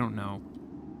enough, but I don't know.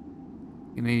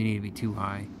 It may need to be too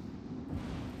high.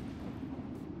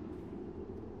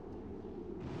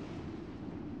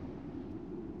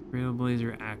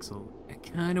 Trailblazer axle. I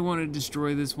kind of want to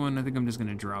destroy this one. I think I'm just going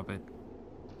to drop it.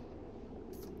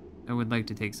 I would like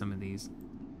to take some of these.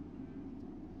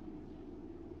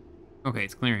 Okay,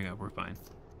 it's clearing up. We're fine.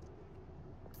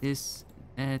 This,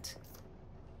 that...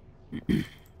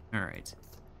 Alright.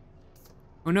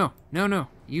 Oh no, no, no.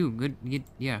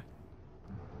 Yeah.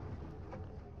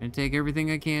 Gonna take everything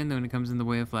I can when it comes in the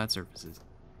way of flat surfaces.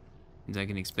 Means I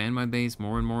can expand my base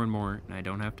more and more and more, and I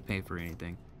don't have to pay for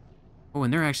anything. Oh,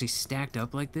 and they're actually stacked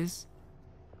up like this?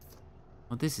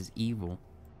 Well, this is evil.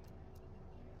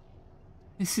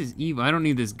 This is evil. I don't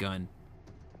need this gun.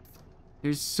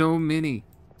 There's so many.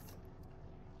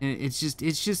 And it's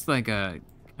just like a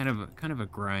kind of a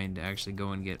grind to actually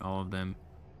go and get all of them.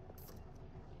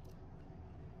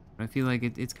 But I feel like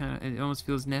it almost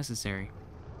feels necessary.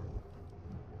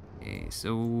 Okay,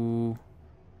 so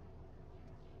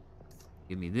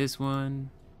give me this one.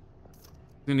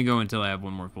 I'm gonna go until I have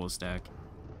one more full stack,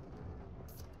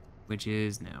 which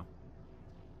is now.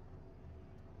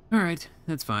 All right,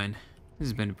 that's fine. This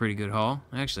has been a pretty good haul.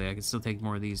 Actually, I could still take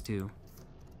more of these too.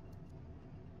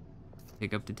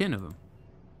 Take up to 10 of them.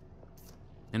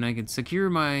 And I can secure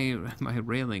my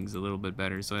railings a little bit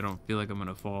better so I don't feel like I'm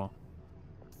gonna fall.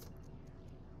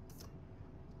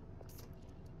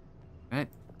 Right.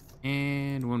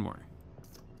 And one more.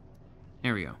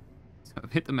 There we go. So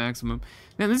I've hit the maximum.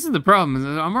 Man, this is the problem.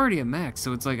 I'm already at max,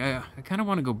 so it's like I kind of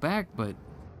want to go back, but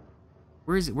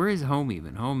where is home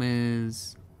even? Home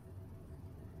is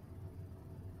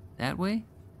that way?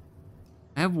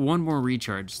 I have one more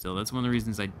recharge still. That's one of the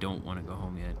reasons I don't want to go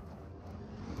home yet.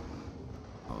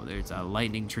 Oh, there's a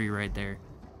lightning tree right there.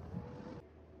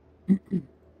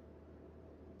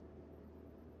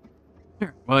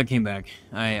 Well, I came back.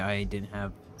 I didn't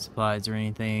have supplies or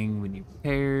anything. We need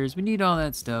repairs. We need all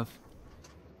that stuff.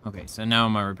 Okay, so now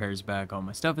my repair's back. All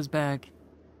my stuff is back.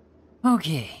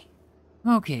 Okay.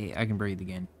 Okay, I can breathe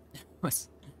again. Was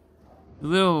a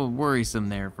little worrisome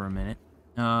there for a minute.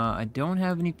 I don't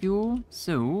have any fuel,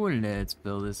 so let's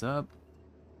fill this up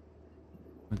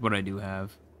with what I do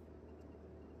have.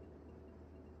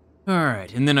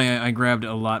 Alright, and then I grabbed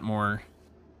a lot more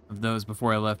of those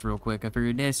before I left real quick. I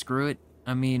figured, screw it.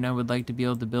 I mean, I would like to be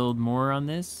able to build more on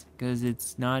this, because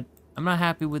I'm not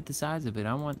happy with the size of it.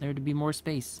 I want there to be more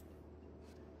space.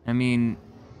 I mean,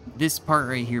 this part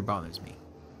right here bothers me.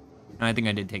 And I think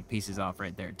I did take pieces off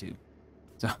right there, too.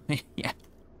 So, yeah.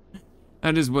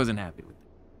 I just wasn't happy with it.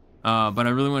 But I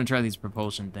really want to try these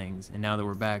propulsion things. And now that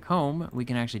we're back home, we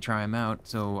can actually try them out.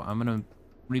 So I'm going to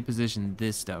reposition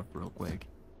this stuff real quick.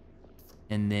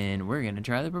 And then we're going to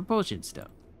try the propulsion stuff.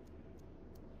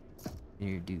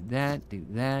 Here, do that, do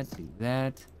that, do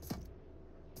that.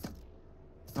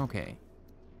 Okay.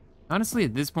 Honestly,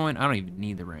 at this point, I don't even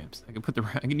need the ramps. I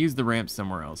can use the ramps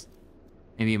somewhere else.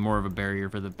 Maybe more of a barrier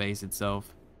for the base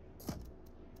itself.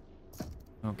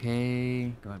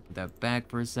 Okay, go ahead and put that back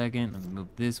for a second. Let me move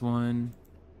this one.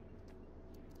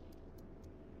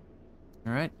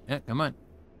 Alright, yeah, come on.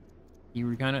 You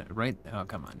were kind of right. Oh,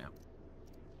 come on now.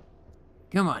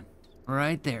 Come on.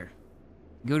 Right there.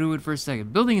 Go to it for a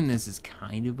second. Building in this is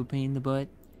kind of a pain in the butt.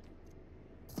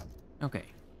 Okay.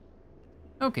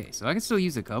 Okay, so I can still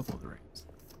use a couple of the ramps.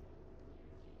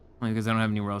 Only because I don't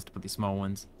have anywhere else to put these small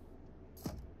ones.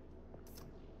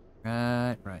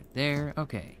 Right there.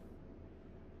 Okay.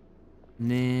 And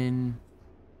then...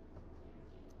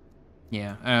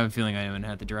 yeah, I have a feeling I'm gonna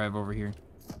have to drive over here.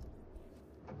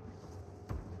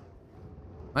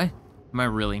 What? Am I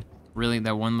really? Really?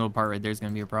 That one little part right there is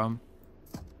gonna be a problem?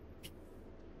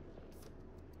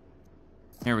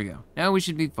 There we go. Now we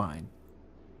should be fine.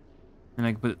 And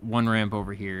I can put one ramp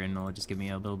over here and it'll just give me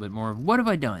a little bit more of... what have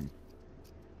I done?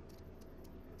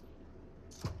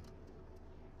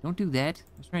 Don't do that.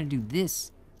 I was trying to do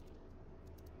this.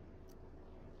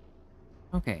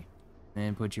 Okay.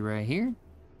 And put you right here.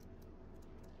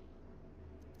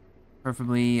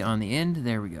 Preferably on the end.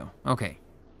 There we go. Okay.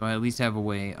 So I at least have a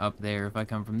way up there if I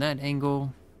come from that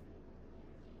angle.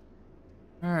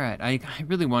 Alright. I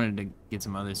really wanted to get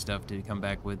some other stuff to come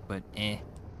back with, but eh.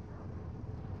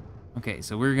 Okay,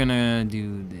 so we're gonna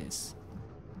do this.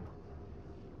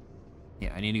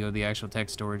 Yeah, I need to go to the actual tech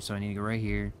storage, so I need to go right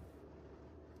here.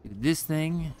 Do this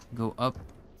thing. Go up.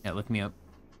 Yeah, lift me up.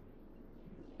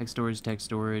 Tech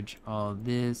storage, all of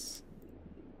this.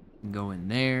 Go in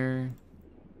there.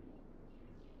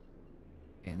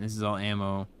 Okay, and this is all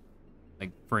ammo.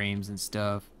 Like frames and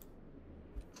stuff.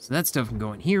 So that stuff can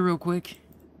go in here real quick.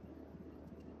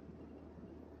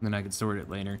 Then I can sort it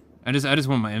later. I just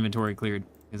want my inventory cleared.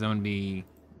 Because I'm going to be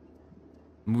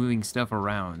moving stuff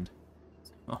around.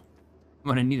 So, I'm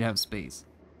going to need to have space.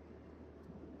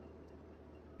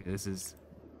 Okay,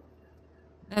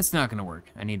 that's not going to work.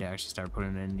 I need to actually start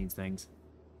putting in these things.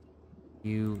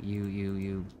 You.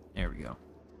 There we go.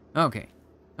 Okay.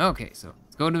 Okay, so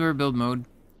let's go to our build mode.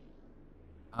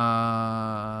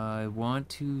 I want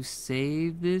to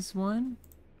save this one.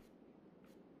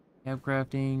 Tab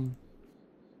crafting.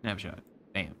 Snapshot.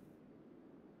 Bam.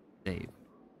 Save.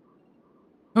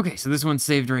 Okay, so this one's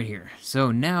saved right here. So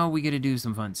now we get to do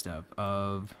some fun stuff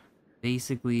of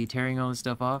basically tearing all this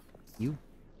stuff off. You.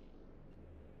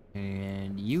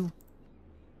 And you.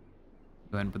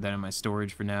 Go ahead and put that in my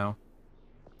storage for now.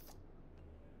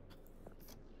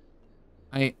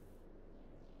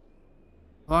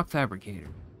 Block fabricator.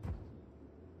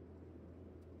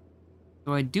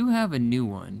 So I do have a new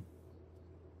one.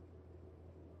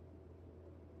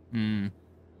 And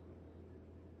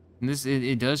this,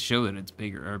 it does show that it's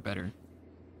bigger, or better.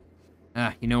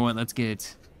 Ah, you know what? Let's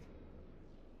get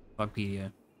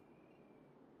Blockpedia.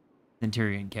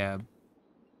 Centurion cab.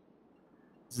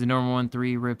 This is a normal one,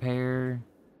 3 repair.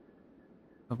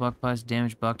 A block plus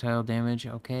damage, block tile damage.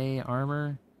 Okay,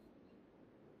 armor.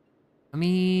 I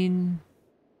mean...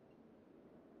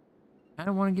 I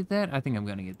don't want to get that. I think I'm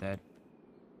gonna get that.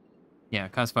 Yeah,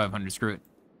 it costs 500. Screw it.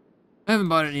 I haven't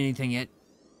bought anything yet,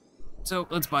 so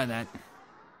let's buy that.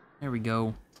 There we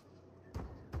go.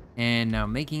 And now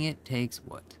making it takes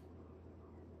what?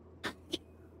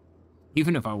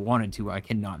 Even if I wanted to, I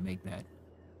cannot make that.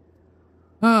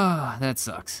 Ah, that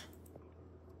sucks.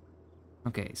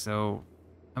 Okay, so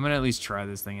I'm gonna at least try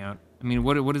this thing out. I mean,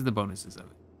 what is the bonuses of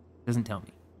it? Doesn't tell me.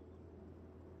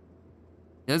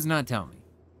 Does not tell me.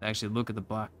 Actually, look at the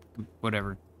block.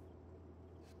 Whatever.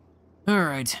 All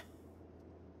right.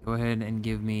 Go ahead and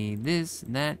give me this,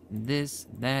 that, this,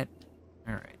 that.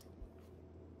 All right.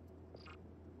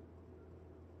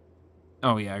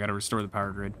 Oh yeah, I gotta restore the power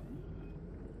grid.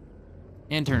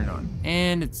 And turn it on.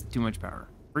 And it's too much power.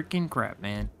 Freaking crap,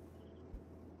 man.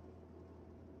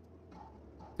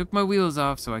 Took my wheels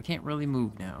off, so I can't really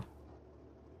move now.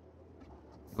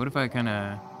 What if I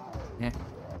kinda...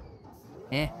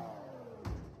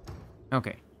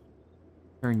 Okay.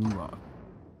 Turn you off.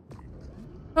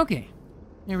 Okay.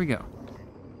 There we go.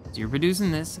 So you're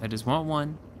producing this. I just want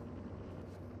one.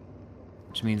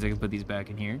 Which means I can put these back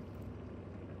in here.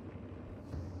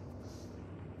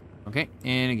 Okay,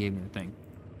 and it gave me the thing.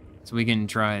 So we can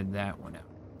try that one out.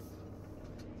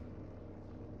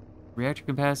 Reactor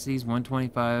capacity is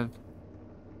 125.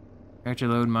 Reactor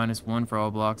load -1 for all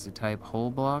blocks of type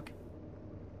whole block.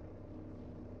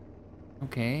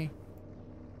 Okay.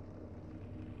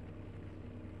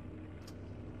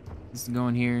 This is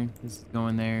going here. This is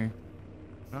going there.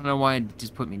 I don't know why it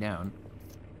just put me down.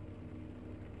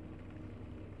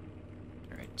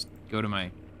 Alright, just go to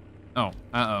my... Oh,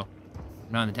 uh-oh.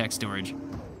 I'm not in the tech storage. There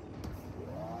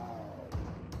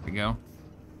we go.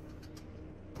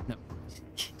 No.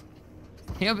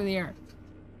 Stay up in the air.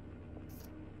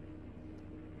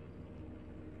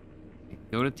 Okay,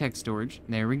 go to tech storage.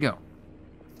 There we go.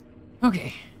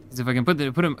 Okay. So if I can put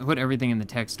everything in the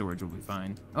tech storage, we'll be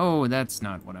fine. Oh, that's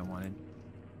not what I wanted.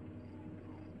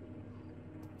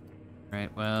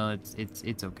 Right. Well, it's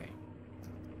okay.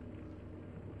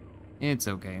 It's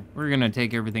okay. We're gonna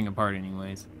take everything apart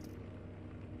anyways.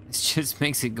 This just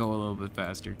makes it go a little bit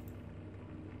faster.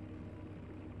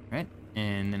 Right.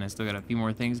 And then I still got a few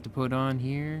more things to put on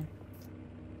here.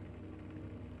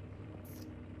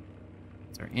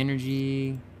 It's our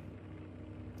energy.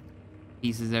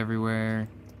 Pieces everywhere.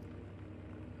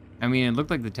 I mean, it looked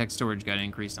like the tech storage got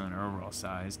increased on our overall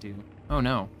size, too. Oh,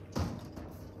 no.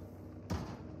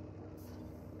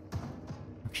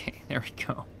 Okay, there we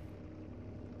go.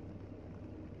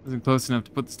 Wasn't close enough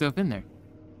to put the stuff in there.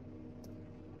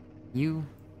 You,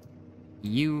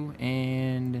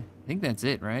 and I think that's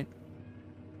it, right?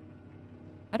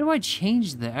 How do I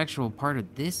change the actual part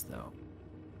of this, though?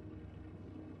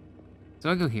 So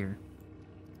I'll go here.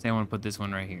 Say I want to put this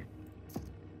one right here.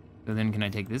 So then can I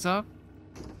take this off?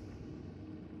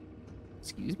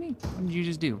 Excuse me? What did you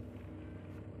just do?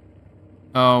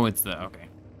 Oh, it's the... Okay.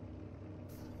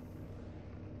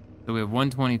 So we have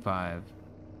 125.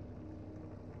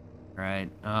 Right.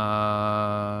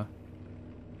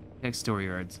 Tech store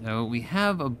yards. So we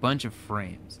have a bunch of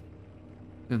frames.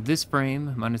 So this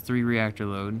frame, -3 reactor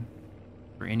load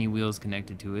for any wheels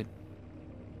connected to it.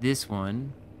 This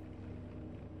one,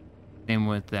 same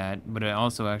with that, but it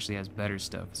also actually has better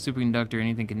stuff. Superconductor,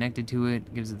 anything connected to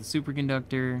it, gives it the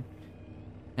superconductor.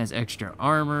 Has extra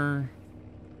armor.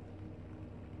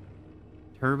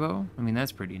 Turbo, I mean,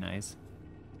 that's pretty nice.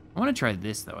 I want to try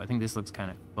this, though. I think this looks kind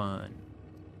of fun.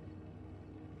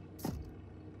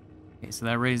 Okay, so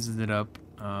that raises it up.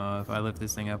 If I lift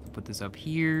this thing up and put this up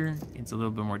here, it's a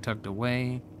little bit more tucked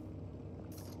away.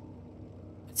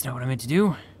 That's not what I meant to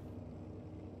do.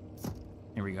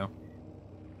 There we go.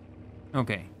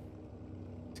 Okay.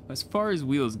 So as far as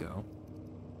wheels go,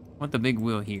 I want the big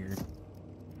wheel here.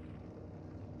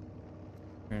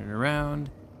 Turn it around.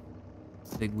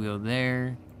 Big wheel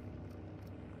there.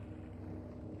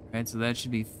 Alright, so that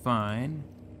should be fine.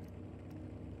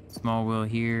 Small wheel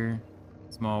here.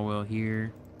 Small wheel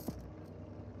here.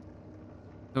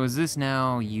 So is this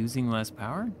now using less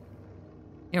power?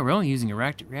 Yeah, we're only using a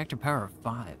reactor power of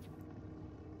 5.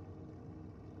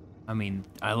 I mean,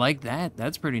 I like that.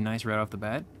 That's pretty nice right off the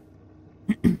bat.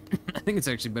 I think it's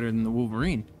actually better than the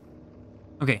Wolverine.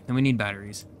 Okay, then we need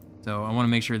batteries. So I want to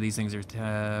make sure these things are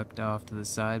tucked off to the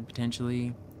side,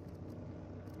 potentially.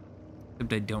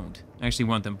 Except I don't. I actually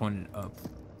want them pointed up.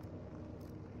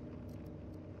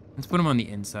 Let's put them on the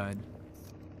inside.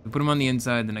 If we put them on the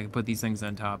inside, then I can put these things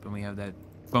on top, and we have that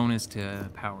bonus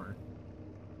to power.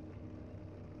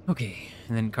 Okay,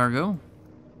 and then cargo.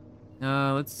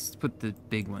 Let's put the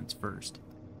big ones first.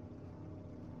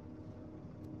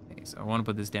 Okay, so I want to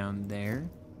put this down there.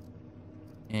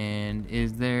 And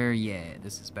is there... Yeah,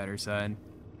 this is better side.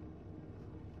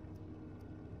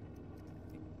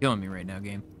 Killing me right now,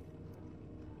 game.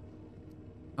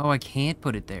 Oh, I can't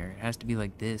put it there. It has to be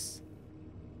like this.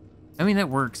 I mean, that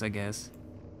works, I guess.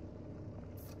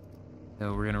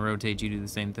 So we're gonna rotate you to do the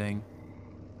same thing.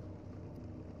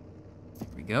 There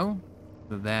we go.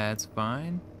 So that's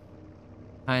fine.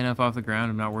 High enough off the ground.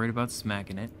 I'm not worried about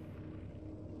smacking it.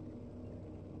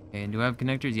 Okay, and do I have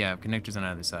connectors? Yeah, I have connectors on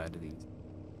either side of these.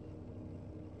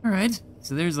 Alright,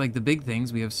 so there's like the big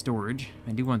things. We have storage.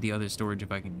 I do want the other storage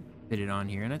if I can fit it on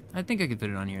here. And I think I could fit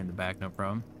it on here in the back, no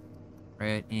problem.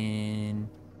 Right in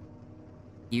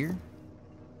here.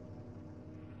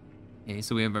 Okay,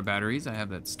 so we have our batteries. I have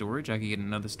that storage. I could get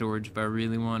another storage if I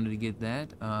really wanted to get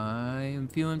that. I am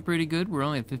feeling pretty good. We're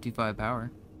only at 55 power.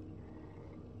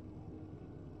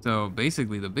 So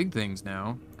basically the big things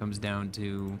now comes down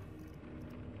to...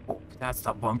 Oh, that's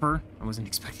the bumper? I wasn't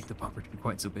expecting the bumper to be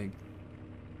quite so big.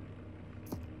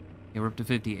 Okay, we're up to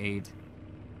 58.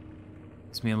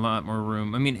 Gives me a lot more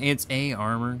room. I mean, it's A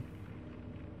armor.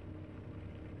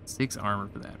 6 armor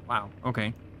for that. Wow,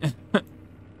 okay.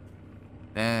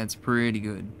 That's pretty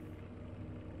good.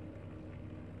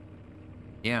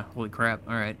 Yeah, holy crap.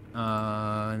 Alright.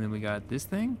 And then we got this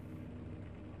thing.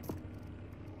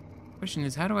 Question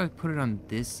is, how do I put it on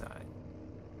this side?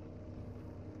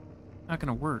 Not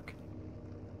gonna work.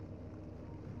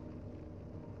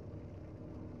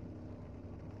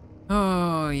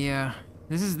 Oh yeah.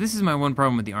 This is my one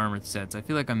problem with the armor sets. I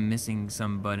feel like I'm missing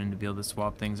some button to be able to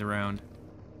swap things around.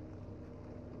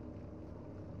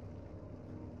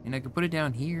 And I could put it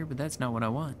down here, but that's not what I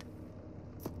want.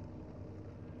 I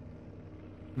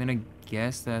mean, I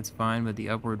guess that's fine, but the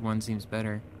upward one seems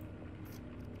better.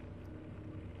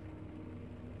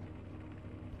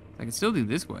 I could still do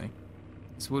this way.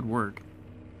 This would work.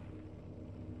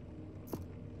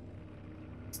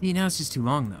 See, now it's just too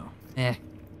long, though. Eh.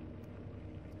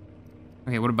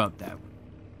 Okay, what about that?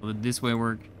 Will this way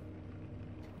work?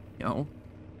 No.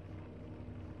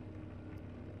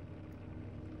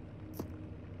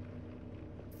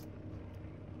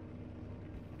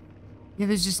 Yeah,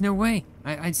 there's just no way.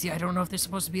 I see. I don't know if there's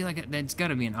supposed to be like a... That's got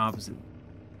to be an opposite.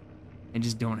 I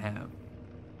just don't have.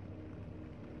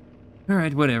 All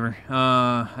right, whatever.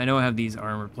 I know I have these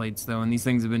armor plates though, and these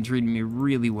things have been treating me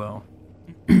really well.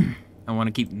 I want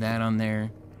to keep that on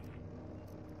there,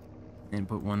 and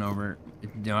put one over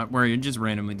where you just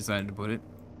randomly decided to put it.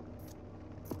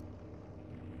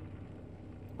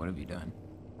 What have you done?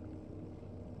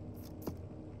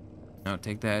 Now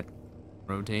take that.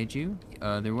 Rotate you the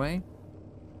other way.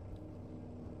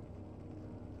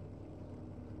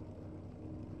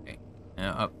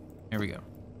 Up. There we go.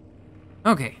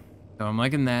 Okay. So I'm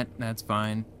liking that. That's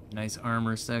fine. Nice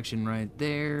armor section right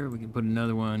there. We can put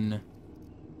another one.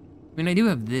 I mean, I do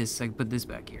have this. I can put this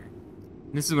back here.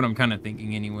 This is what I'm kind of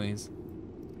thinking anyways.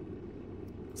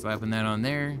 Slapping that on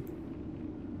there.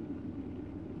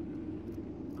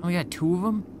 Oh, yeah, 2 of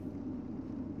them?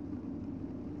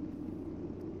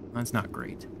 That's not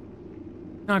great.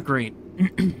 Not great.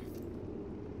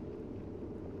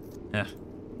 Ugh.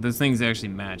 Those things actually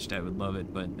matched, I would love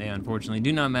it, but they unfortunately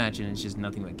do not match, and it's just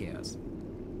nothing but chaos.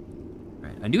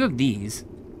 Right, I do have these.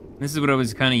 This is what I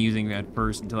was kind of using at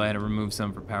first until I had to remove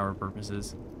some for power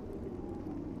purposes.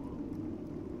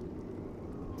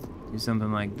 Do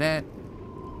something like that.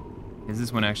 Because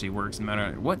this one actually works no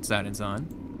matter what side it's on.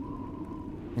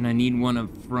 And I need one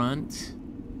up front.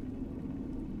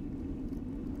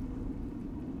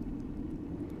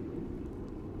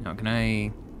 Now, can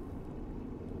I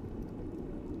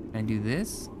do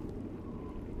this?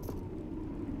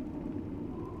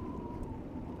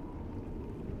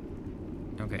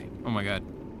 Okay. Oh my god.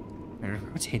 I gotta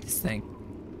rotate this thing.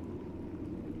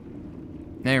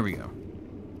 There we go.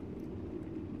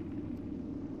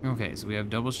 Okay, so we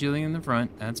have double shielding in the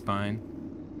front. That's fine.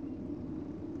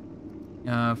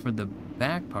 For the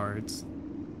back parts,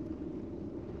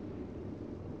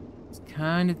 I was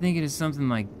kind of thinking of something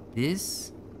like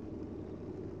this.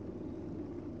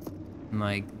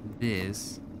 Like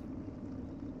this.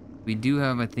 We do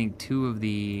have, I think, 2 of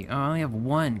the... Oh, I only have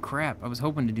 1. Crap. I was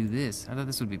hoping to do this. I thought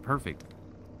this would be perfect.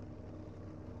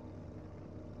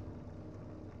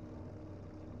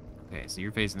 Okay, so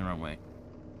you're facing the wrong way.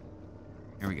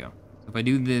 Here we go. So if I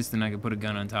do this, then I can put a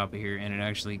gun on top of here, and it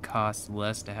actually costs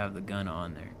less to have the gun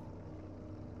on there.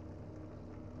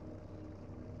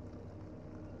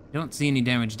 I don't see any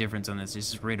damage difference on this.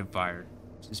 It's just rate of fire.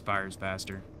 It just fires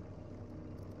faster.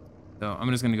 So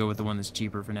I'm just going to go with the one that's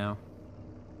cheaper for now.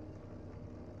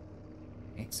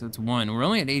 Okay, so it's 1. We're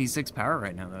only at 86 power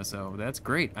right now, though, so that's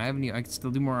great. I can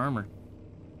still do more armor.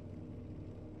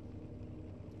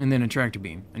 And then a tractor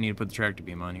beam. I need to put the tractor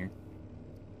beam on here.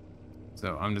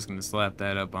 So I'm just gonna slap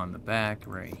that up on the back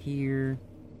right here.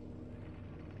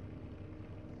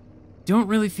 Don't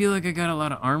really feel like I got a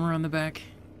lot of armor on the back.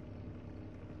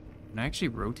 Can I actually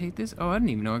rotate this? Oh, I didn't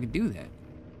even know I could do that.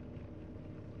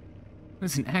 It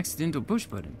was an accidental push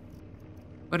button.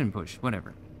 Button push,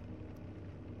 whatever.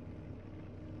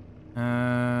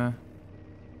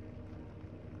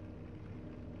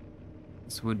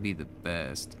 This would be the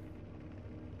best.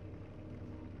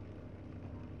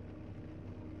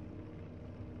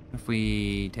 If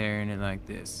we turn it like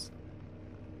this.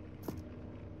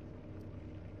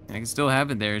 And I can still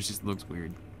have it there, it just looks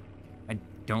weird. I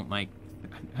don't like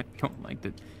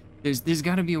that. There's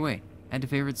gotta be a way. Add to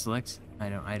favorite select. I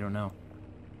don't know.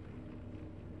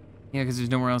 Yeah, because there's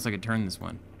nowhere else I could turn this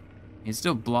one. It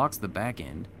still blocks the back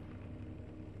end.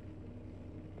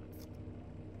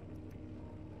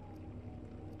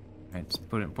 Alright, just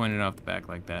point it off the back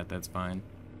like that, that's fine.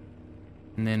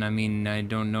 And then, I mean, I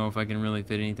don't know if I can really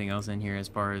fit anything else in here as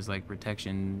far as, like,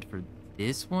 protection for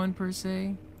this one, per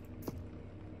se.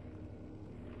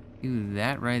 Do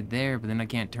that right there, but then I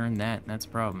can't turn that, and that's a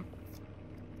problem.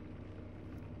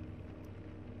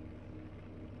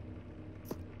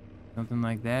 Something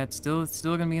like that. It's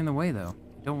still gonna be in the way, though.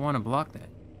 I don't want to block that.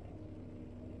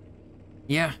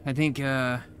 Yeah, I think,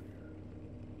 the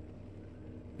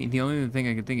only thing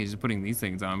I can think is just putting these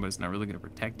things on, but it's not really gonna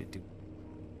protect it too.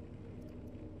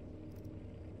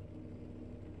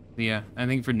 But yeah, I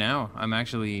think for now, I'm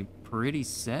actually pretty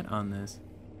set on this.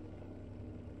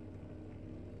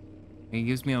 It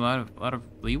gives me a lot of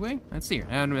leeway. Let's see here.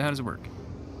 How does it work?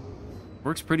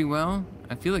 Works pretty well.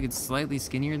 I feel like it's slightly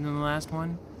skinnier than the last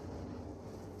one.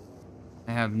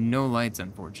 I have no lights,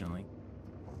 unfortunately.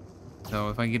 So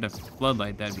if I get a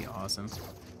floodlight, that'd be awesome.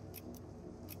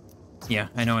 Yeah,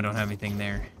 I know I don't have anything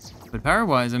there. But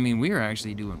power-wise, I mean, we are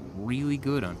actually doing really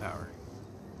good on power.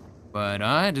 But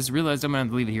I just realized I'm gonna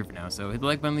have to leave it here for now. So hit the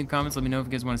like button, leave comments, let me know if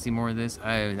you guys want to see more of this.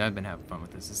 I've been having fun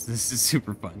with this. This is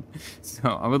super fun. So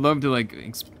I would love to like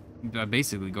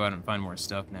basically go out and find more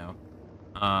stuff now.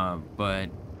 But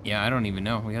yeah, I don't even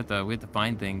know. We have to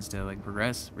find things to like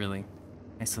progress. Really,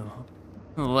 nice little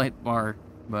light bar.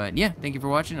 But yeah, thank you for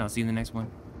watching. I'll see you in the next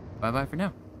one. Bye bye for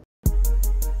now.